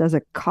 John, that does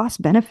a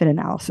cost-benefit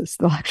analysis.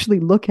 They'll actually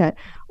look at,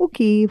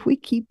 okay, if we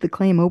keep the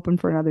claim open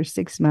for another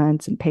 6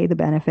 months and pay the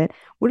benefit,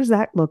 what does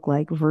that look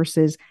like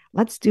versus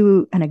let's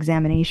do an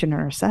examination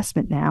or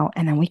assessment now,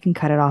 and then we can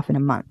cut it off in a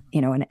month,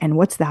 and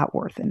what's that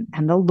worth?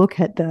 And they'll look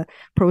at the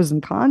pros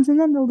and cons, and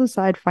then they'll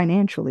decide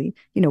financially,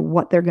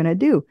 what they're going to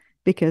do.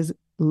 Because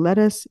let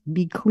us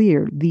be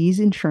clear,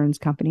 these insurance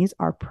companies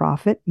are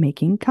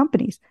profit-making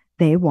companies.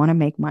 They want to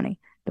make money.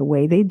 The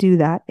way they do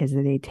that is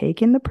that they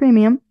take in the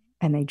premium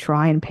and they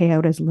try and pay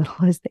out as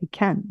little as they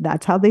can.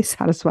 That's how they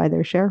satisfy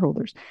their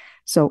shareholders.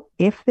 So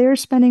if they're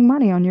spending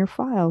money on your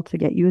file to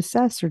get you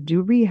assessed or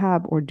do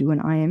rehab or do an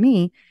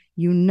IME,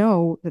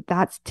 that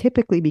that's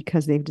typically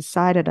because they've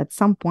decided at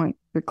some point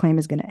your claim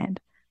is going to end.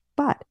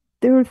 But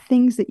there are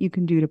things that you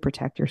can do to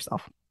protect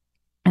yourself.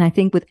 And I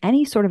think with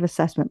any sort of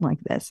assessment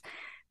like this,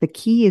 the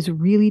key is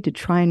really to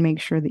try and make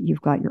sure that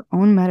you've got your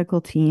own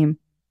medical team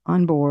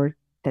on board,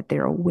 that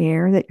they're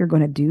aware that you're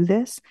going to do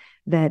this,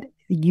 that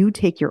you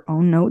take your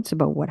own notes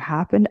about what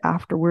happened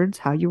afterwards,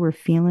 how you were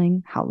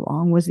feeling, how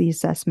long was the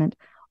assessment.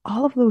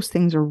 All of those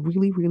things are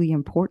really, really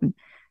important,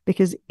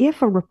 because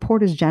if a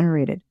report is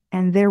generated,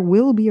 and there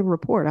will be a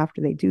report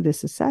after they do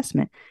this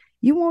assessment,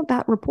 you want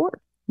that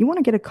report. You want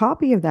to get a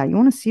copy of that. You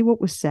want to see what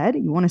was said.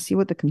 You want to see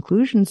what the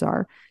conclusions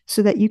are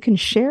so that you can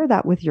share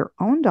that with your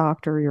own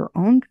doctor, your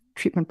own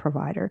treatment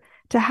provider,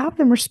 to have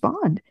them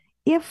respond.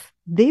 if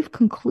they've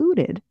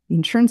concluded, the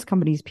insurance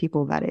company's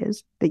people, that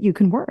is, that you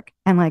can work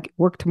and like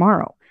work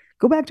tomorrow,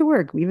 go back to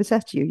work. We've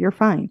assessed you. You're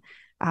fine.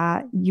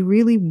 You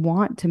really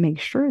want to make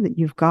sure that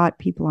you've got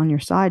people on your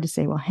side to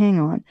say, well, hang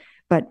on.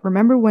 But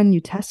remember when you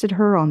tested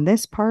her on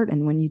this part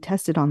and when you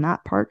tested on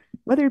that part,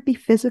 whether it be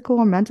physical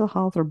or mental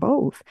health or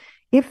both,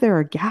 if there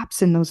are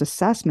gaps in those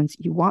assessments,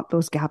 you want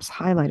those gaps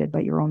highlighted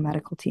by your own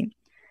medical team.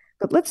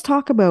 But let's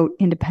talk about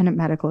independent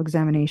medical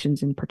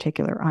examinations in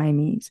particular,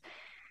 IMEs.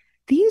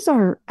 These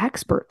are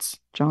experts,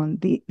 John.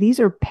 These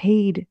are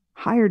paid,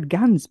 hired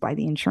guns by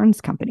the insurance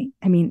company.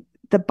 I mean,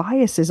 the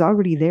bias is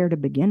already there to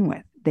begin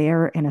with.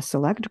 They're in a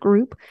select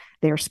group,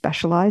 they're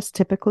specialized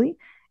typically,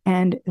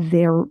 and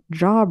their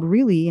job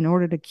really, in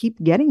order to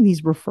keep getting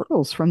these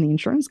referrals from the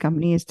insurance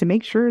company, is to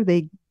make sure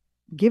they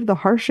give the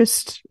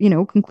harshest,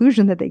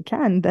 conclusion that they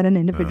can that an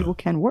individual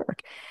can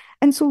work.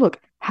 And so, look,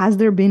 has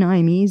there been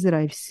IMEs that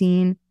I've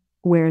seen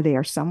where they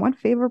are somewhat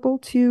favorable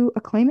to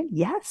a claimant?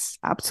 Yes,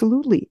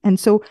 absolutely. And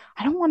so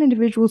I don't want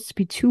individuals to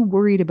be too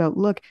worried about,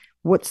 look,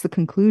 what's the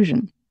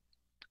conclusion?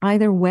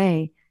 Either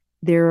way,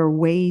 there are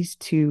ways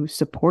to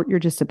support your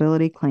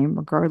disability claim,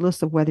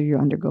 regardless of whether you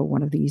undergo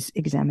one of these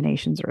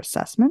examinations or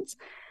assessments.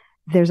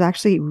 There's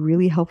actually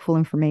really helpful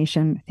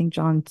information. I think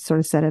John sort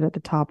of said it at the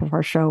top of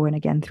our show and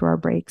again through our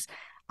breaks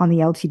on the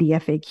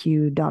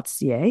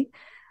ltdfaq.ca.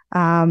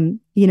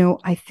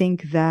 I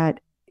think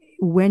that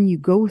when you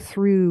go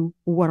through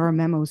what our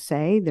memos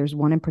say, there's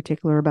one in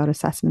particular about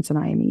assessments and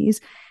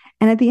IMEs.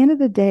 And at the end of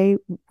the day,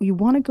 you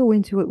want to go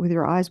into it with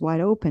your eyes wide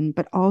open,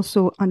 but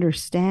also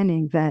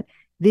understanding that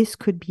this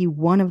could be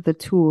one of the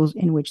tools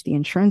in which the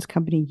insurance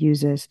company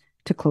uses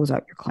to close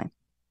out your claim.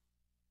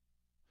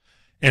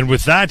 And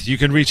with that, you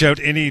can reach out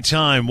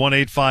anytime,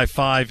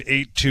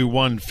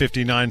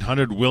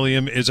 1-855-821-5900.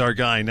 William is our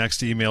guy.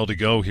 Next email to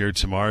go here.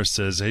 Tamar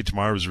says, hey,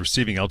 Tamar was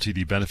receiving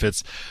LTD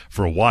benefits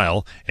for a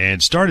while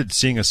and started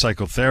seeing a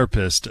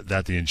psychotherapist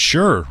that the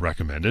insurer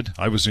recommended.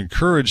 I was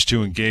encouraged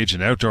to engage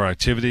in outdoor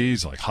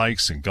activities like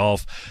hikes and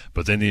golf,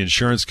 but then the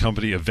insurance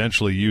company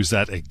eventually used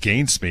that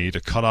against me to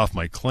cut off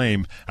my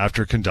claim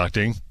after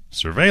conducting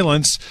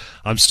surveillance.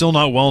 I'm still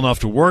not well enough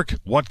to work.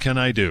 What can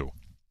I do?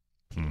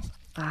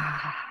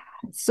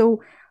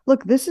 So,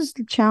 look, this is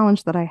the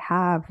challenge that I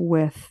have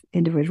with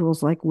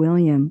individuals like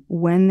William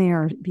when they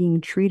are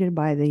being treated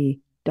by the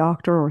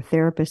doctor or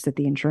therapist that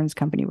the insurance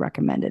company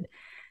recommended.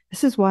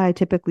 This is why I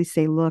typically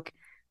say, look,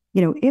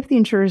 if the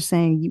insurer is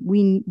saying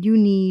you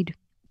need,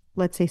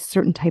 let's say,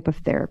 certain type of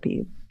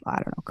therapy, I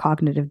don't know,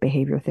 cognitive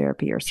behavior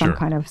therapy or some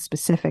kind of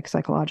specific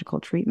psychological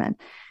treatment,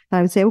 then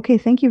I would say, okay,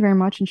 thank you very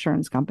much,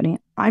 insurance company.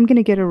 I'm going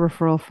to get a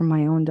referral from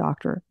my own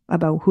doctor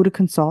about who to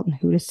consult and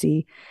who to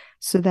see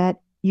so that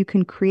you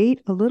can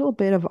create a little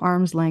bit of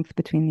arm's length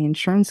between the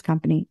insurance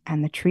company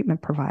and the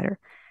treatment provider.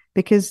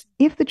 Because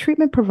if the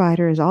treatment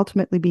provider is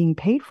ultimately being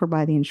paid for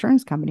by the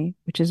insurance company,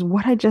 which is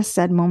what I just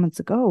said moments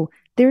ago,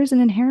 there is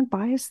an inherent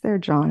bias there,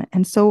 John.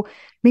 And so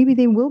maybe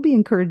they will be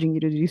encouraging you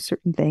to do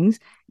certain things.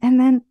 And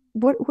then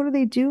what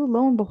do?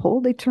 Lo and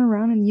behold, they turn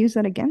around and use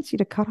that against you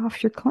to cut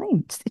off your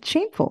claim. It's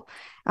shameful.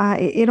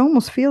 It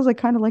almost feels like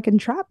kind of like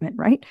entrapment,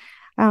 right?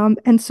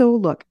 And so,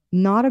 look,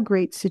 not a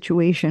great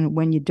situation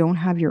when you don't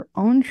have your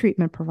own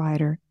treatment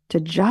provider to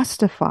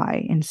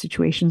justify in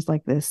situations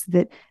like this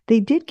that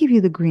they did give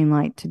you the green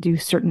light to do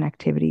certain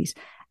activities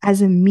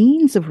as a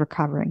means of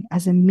recovering,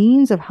 as a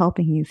means of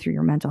helping you through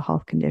your mental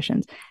health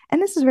conditions. And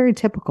this is very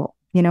typical.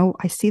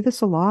 I see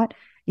this a lot.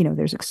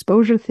 There's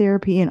exposure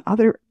therapy and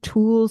other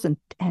tools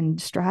and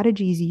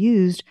strategies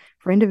used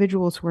for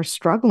individuals who are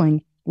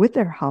struggling with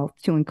their health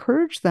to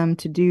encourage them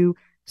to do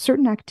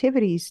certain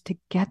activities to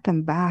get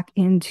them back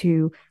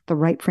into the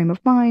right frame of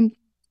mind,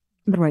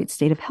 the right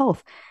state of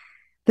health.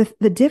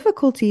 The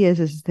difficulty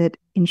is that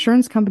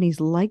insurance companies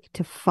like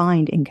to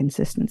find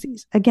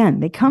inconsistencies. Again,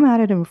 they come at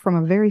it from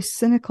a very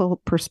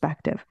cynical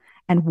perspective.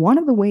 And one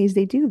of the ways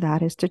they do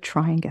that is to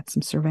try and get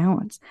some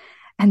surveillance.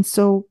 And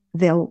so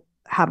they'll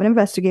have an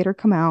investigator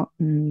come out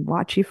and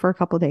watch you for a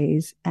couple of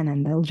days, and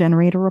then they'll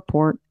generate a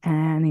report,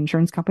 and the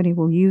insurance company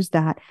will use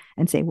that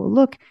and say, well,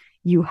 look,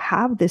 you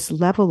have this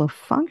level of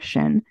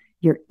function,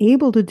 you're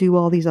able to do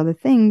all these other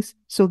things,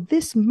 so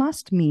this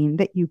must mean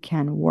that you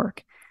can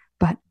work.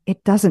 But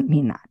it doesn't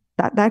mean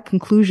that. That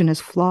conclusion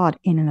is flawed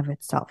in and of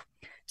itself.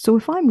 So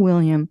if I'm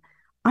William,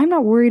 I'm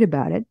not worried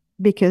about it,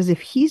 because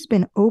if he's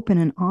been open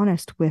and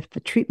honest with the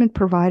treatment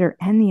provider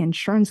and the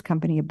insurance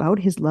company about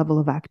his level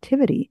of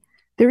activity,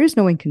 there is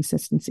no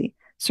inconsistency.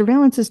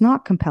 Surveillance is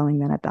not compelling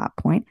then at that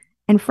point.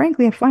 And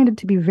frankly, I find it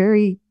to be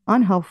very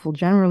unhelpful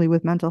generally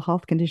with mental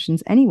health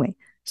conditions anyway.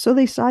 So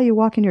they saw you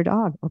walking your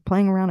dog or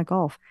playing around a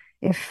golf.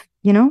 If,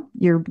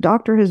 your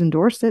doctor has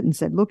endorsed it and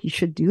said, look, you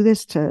should do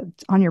this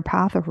on your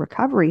path of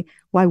recovery,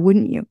 why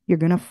wouldn't you? You're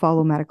going to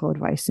follow medical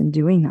advice in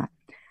doing that.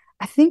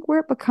 I think where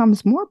it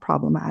becomes more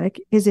problematic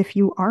is if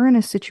you are in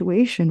a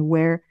situation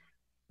where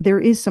there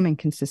is some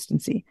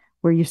inconsistency,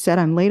 where you said,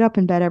 I'm laid up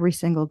in bed every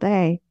single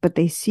day, but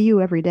they see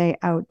you every day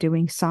out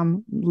doing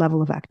some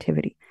level of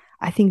activity.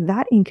 I think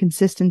that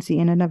inconsistency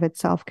in and of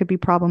itself could be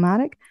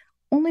problematic.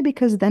 only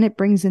because then it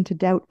brings into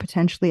doubt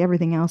potentially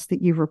everything else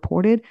that you've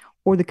reported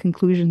or the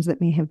conclusions that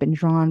may have been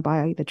drawn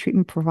by the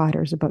treatment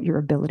providers about your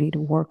ability to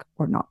work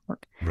or not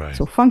work. Right.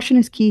 So function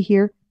is key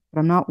here, but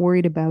I'm not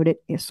worried about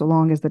it so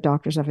long as the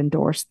doctors have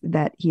endorsed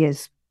that he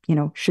is,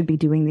 should be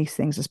doing these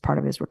things as part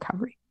of his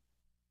recovery.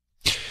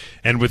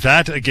 And with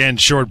that, again,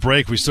 short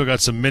break. We still got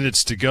some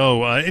minutes to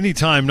go.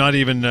 Anytime, not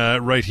even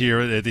right here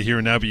at the here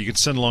and now, but you can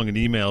send along an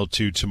email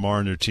to Tamar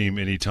and her team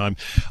anytime.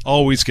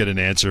 Always get an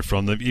answer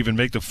from them. Even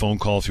make the phone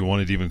call if you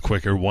want it even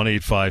quicker,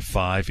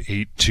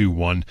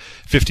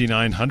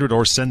 1-855-821-5900,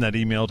 or send that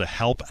email to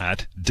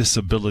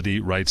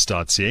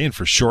help@disabilityrights.ca. And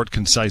for short,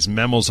 concise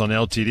memos on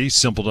LTD,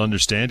 simple to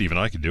understand, even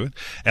I can do it,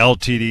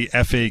 ltdfaq.ca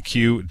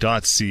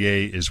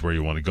is where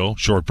you want to go.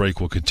 Short break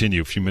will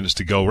continue. A few minutes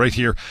to go right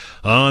here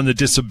on the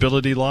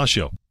Disability Law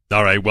Show.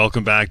 All right,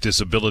 welcome back,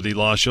 Disability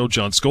Law Show.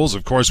 John Scholes,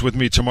 of course, with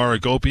me, Tamara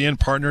Gopian,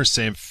 partner,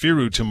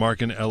 Samfiru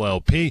Tumarkin,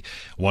 LLP.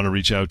 Want to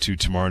reach out to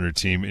Tamara and her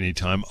team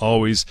anytime.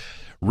 Always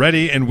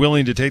ready and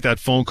willing to take that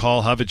phone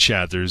call, have a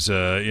chat. There's,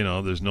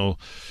 there's no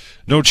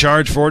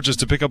charge for it, just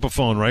to pick up a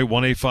phone, right?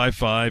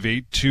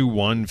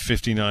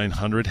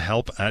 1-855-821-5900,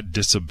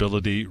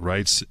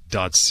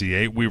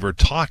 help@disabilityrights.ca. We were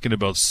talking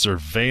about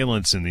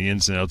surveillance and the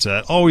ins and outs.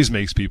 That always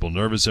makes people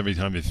nervous every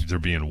time if they're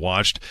being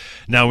watched.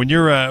 Now, when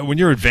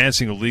you're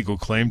advancing a legal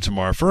claim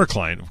tomorrow for a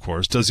client, of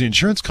course, does the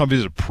insurance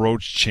company's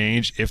approach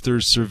change if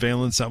there's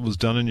surveillance that was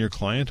done on your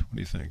client? What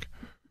do you think?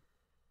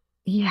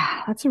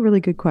 Yeah, that's a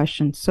really good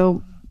question.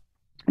 So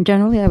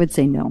generally, I would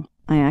say no.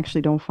 I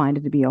actually don't find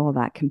it to be all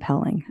that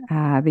compelling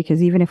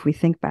because even if we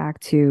think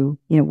back to,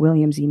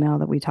 William's email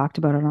that we talked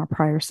about in our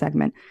prior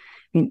segment,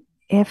 I mean,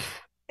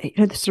 if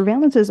the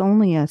surveillance is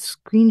only a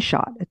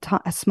screenshot,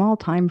 a small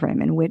time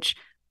frame in which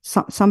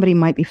somebody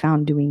might be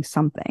found doing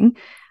something,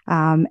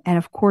 and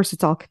of course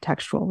it's all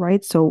contextual,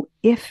 right? So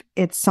if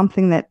it's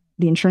something that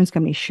the insurance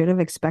company should have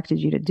expected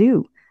you to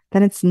do,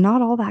 then it's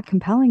not all that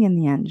compelling in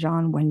the end,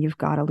 John, when you've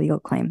got a legal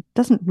claim. It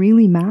doesn't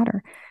really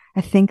matter.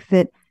 I think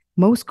that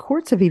most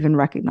courts have even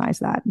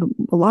recognized that.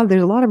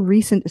 There's a lot of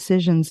recent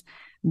decisions,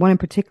 one in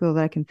particular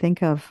that I can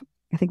think of.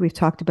 I think we've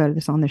talked about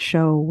this on the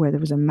show, where there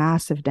was a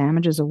massive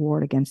damages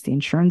award against the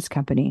insurance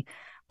company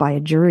by a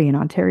jury in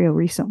Ontario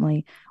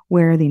recently,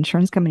 where the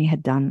insurance company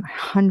had done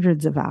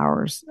hundreds of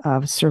hours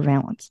of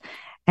surveillance.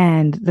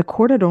 And the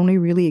court had only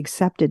really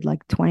accepted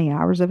like 20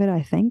 hours of it,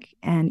 I think.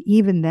 And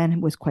even then it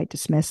was quite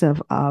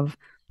dismissive of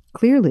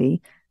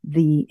clearly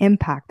the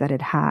impact that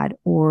it had,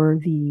 or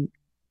the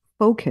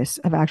focus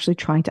of actually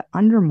trying to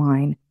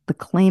undermine the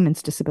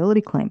claimant's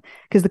disability claim,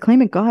 because the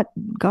claimant got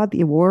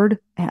the award,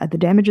 the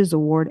damages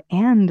award,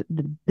 and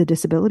the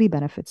disability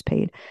benefits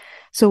paid.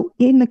 So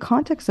in the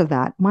context of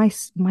that, my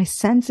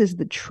sense is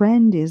the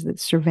trend is that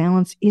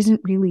surveillance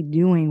isn't really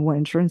doing what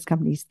insurance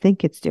companies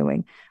think it's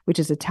doing, which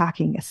is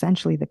attacking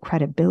essentially the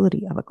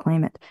credibility of a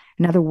claimant.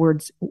 In other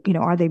words,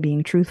 are they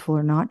being truthful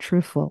or not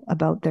truthful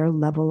about their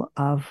level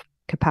of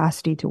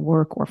capacity to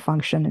work or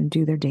function and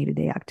do their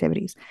day-to-day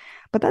activities?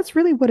 But that's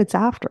really what it's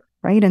after,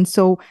 right? And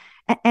so,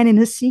 and in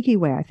a sneaky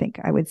way, I think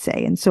I would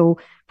say. And so,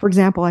 for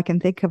example, I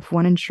can think of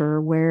one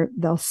insurer where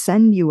they'll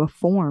send you a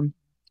form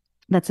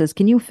that says,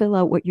 can you fill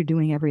out what you're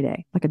doing every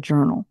day, like a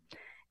journal?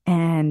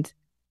 And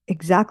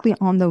exactly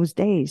on those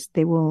days,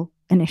 they will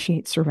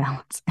initiate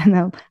surveillance, and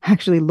they'll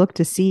actually look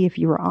to see if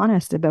you were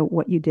honest about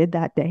what you did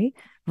that day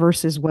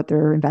versus what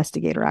their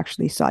investigator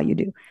actually saw you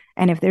do.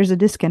 And if there's a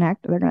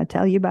disconnect, they're going to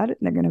tell you about it,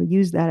 and they're going to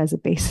use that as a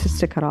basis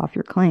to cut off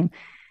your claim.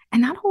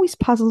 And that always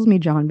puzzles me,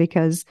 John,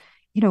 because,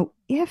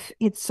 if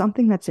it's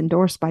something that's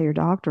endorsed by your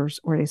doctors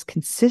or is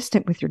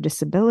consistent with your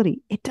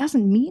disability, it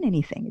doesn't mean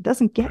anything. It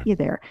doesn't get you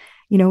there.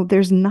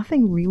 There's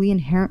nothing really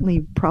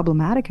inherently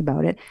problematic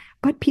about it,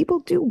 but people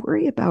do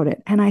worry about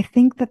it. And I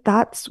think that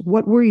that's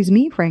what worries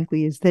me,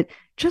 frankly, is that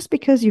just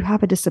because you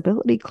have a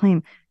disability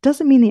claim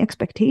doesn't mean the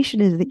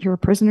expectation is that you're a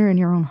prisoner in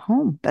your own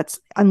home.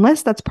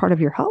 Unless that's part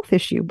of your health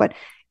issue. But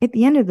at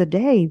the end of the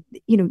day,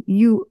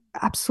 you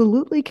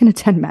absolutely can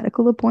attend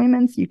medical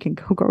appointments, you can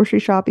go grocery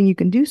shopping, you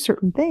can do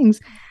certain things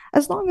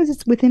as long as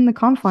it's within the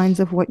confines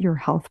of what your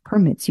health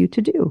permits you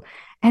to do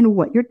and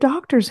what your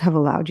doctors have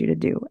allowed you to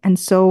do. And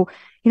so,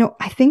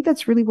 I think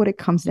that's really what it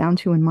comes down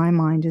to in my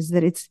mind, is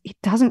that it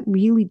doesn't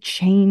really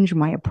change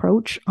my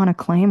approach on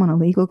a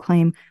legal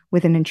claim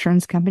with an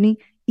insurance company,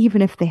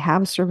 even if they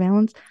have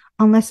surveillance,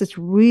 unless it's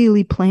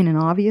really plain and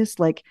obvious,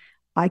 like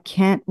I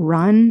can't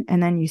run,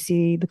 and then you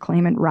see the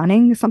claimant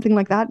running, something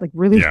like that, like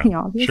really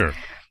obvious. Sure.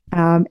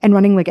 And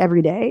running like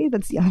every day.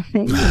 That's the other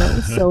thing,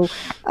 So,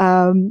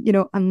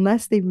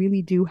 unless they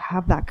really do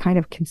have that kind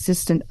of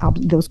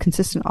those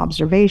consistent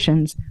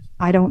observations,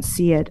 I don't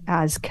see it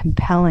as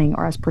compelling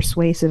or as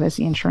persuasive as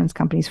the insurance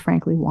companies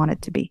frankly want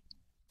it to be.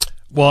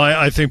 Well,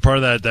 I think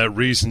part of that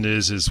reason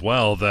is as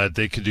well that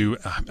they could do,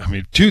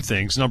 two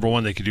things. Number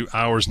one, they could do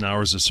hours and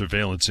hours of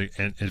surveillance,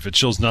 and if it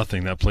shows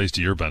nothing, that plays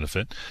to your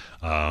benefit.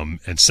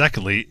 And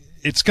secondly,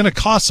 it's going to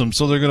cost them,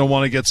 so they're going to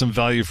want to get some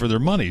value for their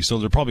money. So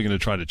they're probably going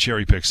to try to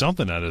cherry pick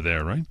something out of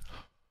there, right?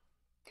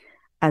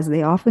 As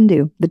they often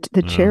do.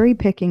 The cherry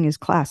picking is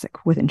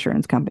classic with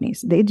insurance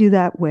companies. They do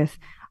that with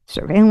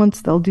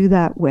surveillance. They'll do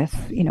that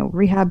with,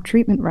 rehab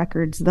treatment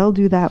records. They'll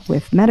do that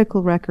with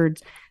medical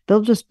records.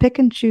 They'll just pick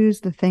and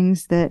choose the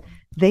things that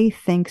they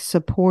think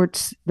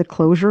supports the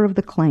closure of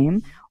the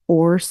claim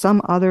or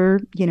some other,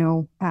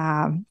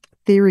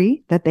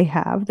 theory that they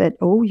have that,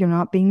 oh, you're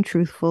not being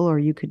truthful, or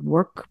you could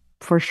work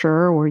for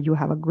sure, or you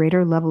have a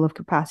greater level of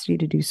capacity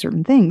to do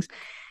certain things.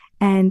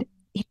 And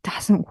it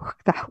doesn't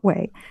work that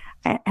way.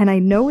 And I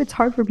know it's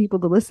hard for people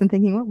to listen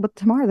thinking, well, but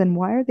Tamara, then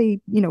why are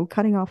they,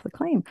 cutting off the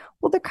claim?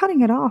 Well, they're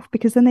cutting it off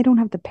because then they don't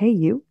have to pay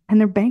you. And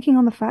they're banking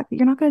on the fact that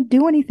you're not going to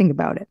do anything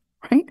about it.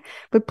 Right.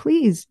 But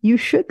please, you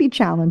should be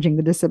challenging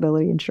the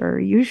disability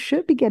insurer. You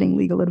should be getting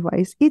legal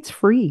advice. It's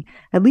free,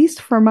 at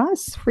least from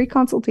us, free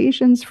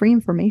consultations, free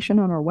information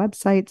on our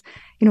websites.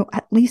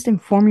 At least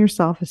inform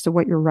yourself as to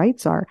what your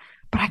rights are.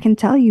 But I can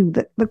tell you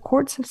that the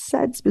courts have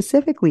said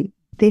specifically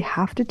they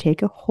have to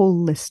take a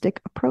holistic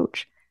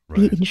approach.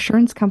 Right. The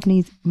insurance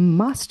companies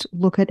must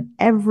look at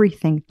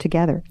everything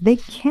together. They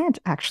can't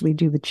actually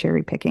do the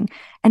cherry picking.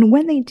 And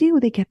when they do,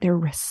 they get their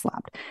wrists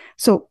slapped.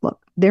 So look,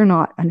 an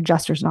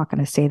adjuster's not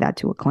going to say that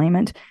to a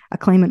claimant. A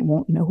claimant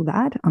won't know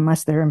that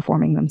unless they're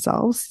informing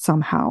themselves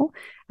somehow.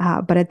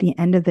 But at the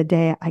end of the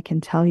day, I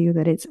can tell you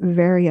that it's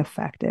very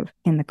effective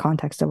in the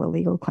context of a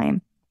legal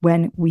claim.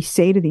 When we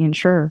say to the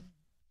insurer,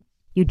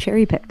 you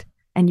cherry picked,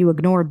 and you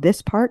ignored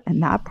this part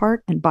and that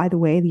part, and by the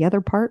way, the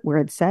other part where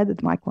it said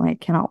that my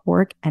client cannot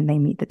work and they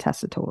meet the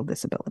test of total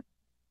disability.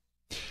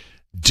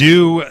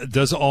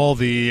 Does all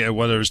the,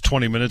 whether it's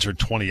 20 minutes or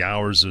 20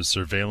 hours of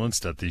surveillance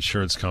that the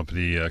insurance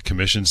company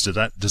commissions,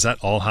 does that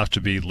all have to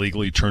be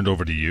legally turned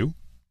over to you?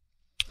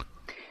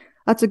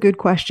 That's a good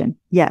question.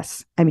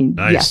 Yes. I mean,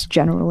 nice. Yes,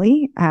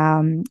 generally.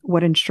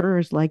 What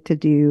insurers like to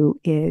do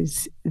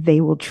is they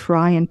will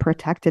try and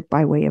protect it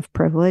by way of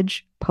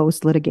privilege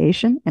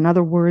post-litigation. In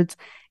other words,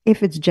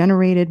 if it's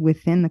generated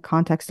within the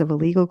context of a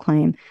legal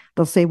claim,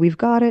 they'll say, we've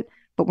got it,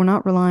 but we're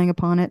not relying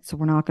upon it, so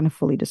we're not going to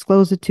fully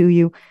disclose it to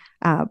you.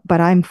 But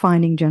I'm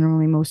finding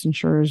generally most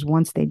insurers,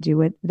 once they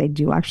do it, they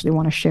do actually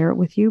want to share it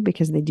with you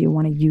because they do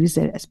want to use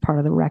it as part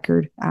of the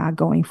record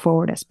going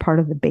forward, as part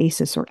of the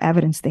basis or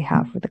evidence they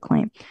have for the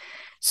claim.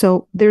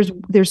 So there's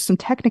some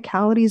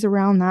technicalities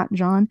around that,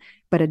 John,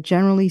 but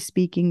generally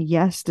speaking,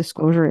 yes,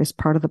 disclosure is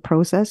part of the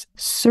process.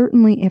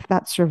 Certainly, if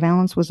that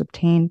surveillance was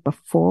obtained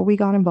before we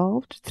got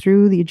involved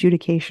through the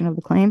adjudication of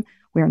the claim,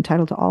 we're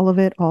entitled to all of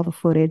it, all the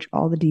footage,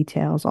 all the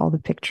details, all the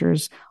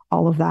pictures,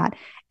 all of that,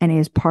 and it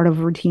is part of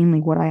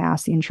routinely what I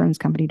ask the insurance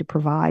company to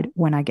provide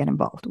when I get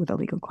involved with a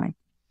legal claim.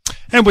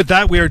 And with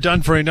that, we are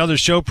done for another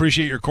show.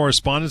 Appreciate your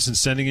correspondence and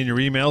sending in your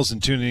emails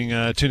and tuning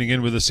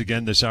in with us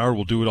again this hour.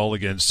 We'll do it all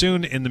again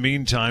soon. In the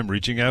meantime,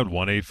 reaching out,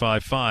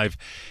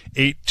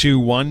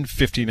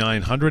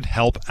 1-855-821-5900,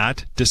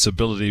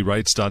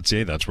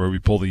 help@disabilityrights.ca. That's where we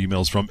pull the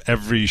emails from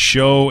every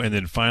show. And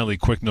then finally,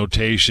 quick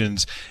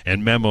notations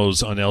and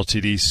memos on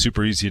LTD.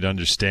 Super easy to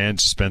understand.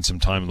 Spend some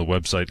time on the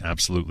website.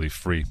 Absolutely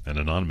free and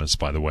anonymous,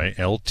 by the way,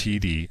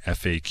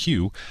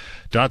 ltdfaq.ca.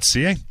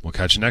 We'll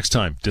catch you next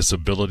time.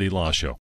 Disability Law Show.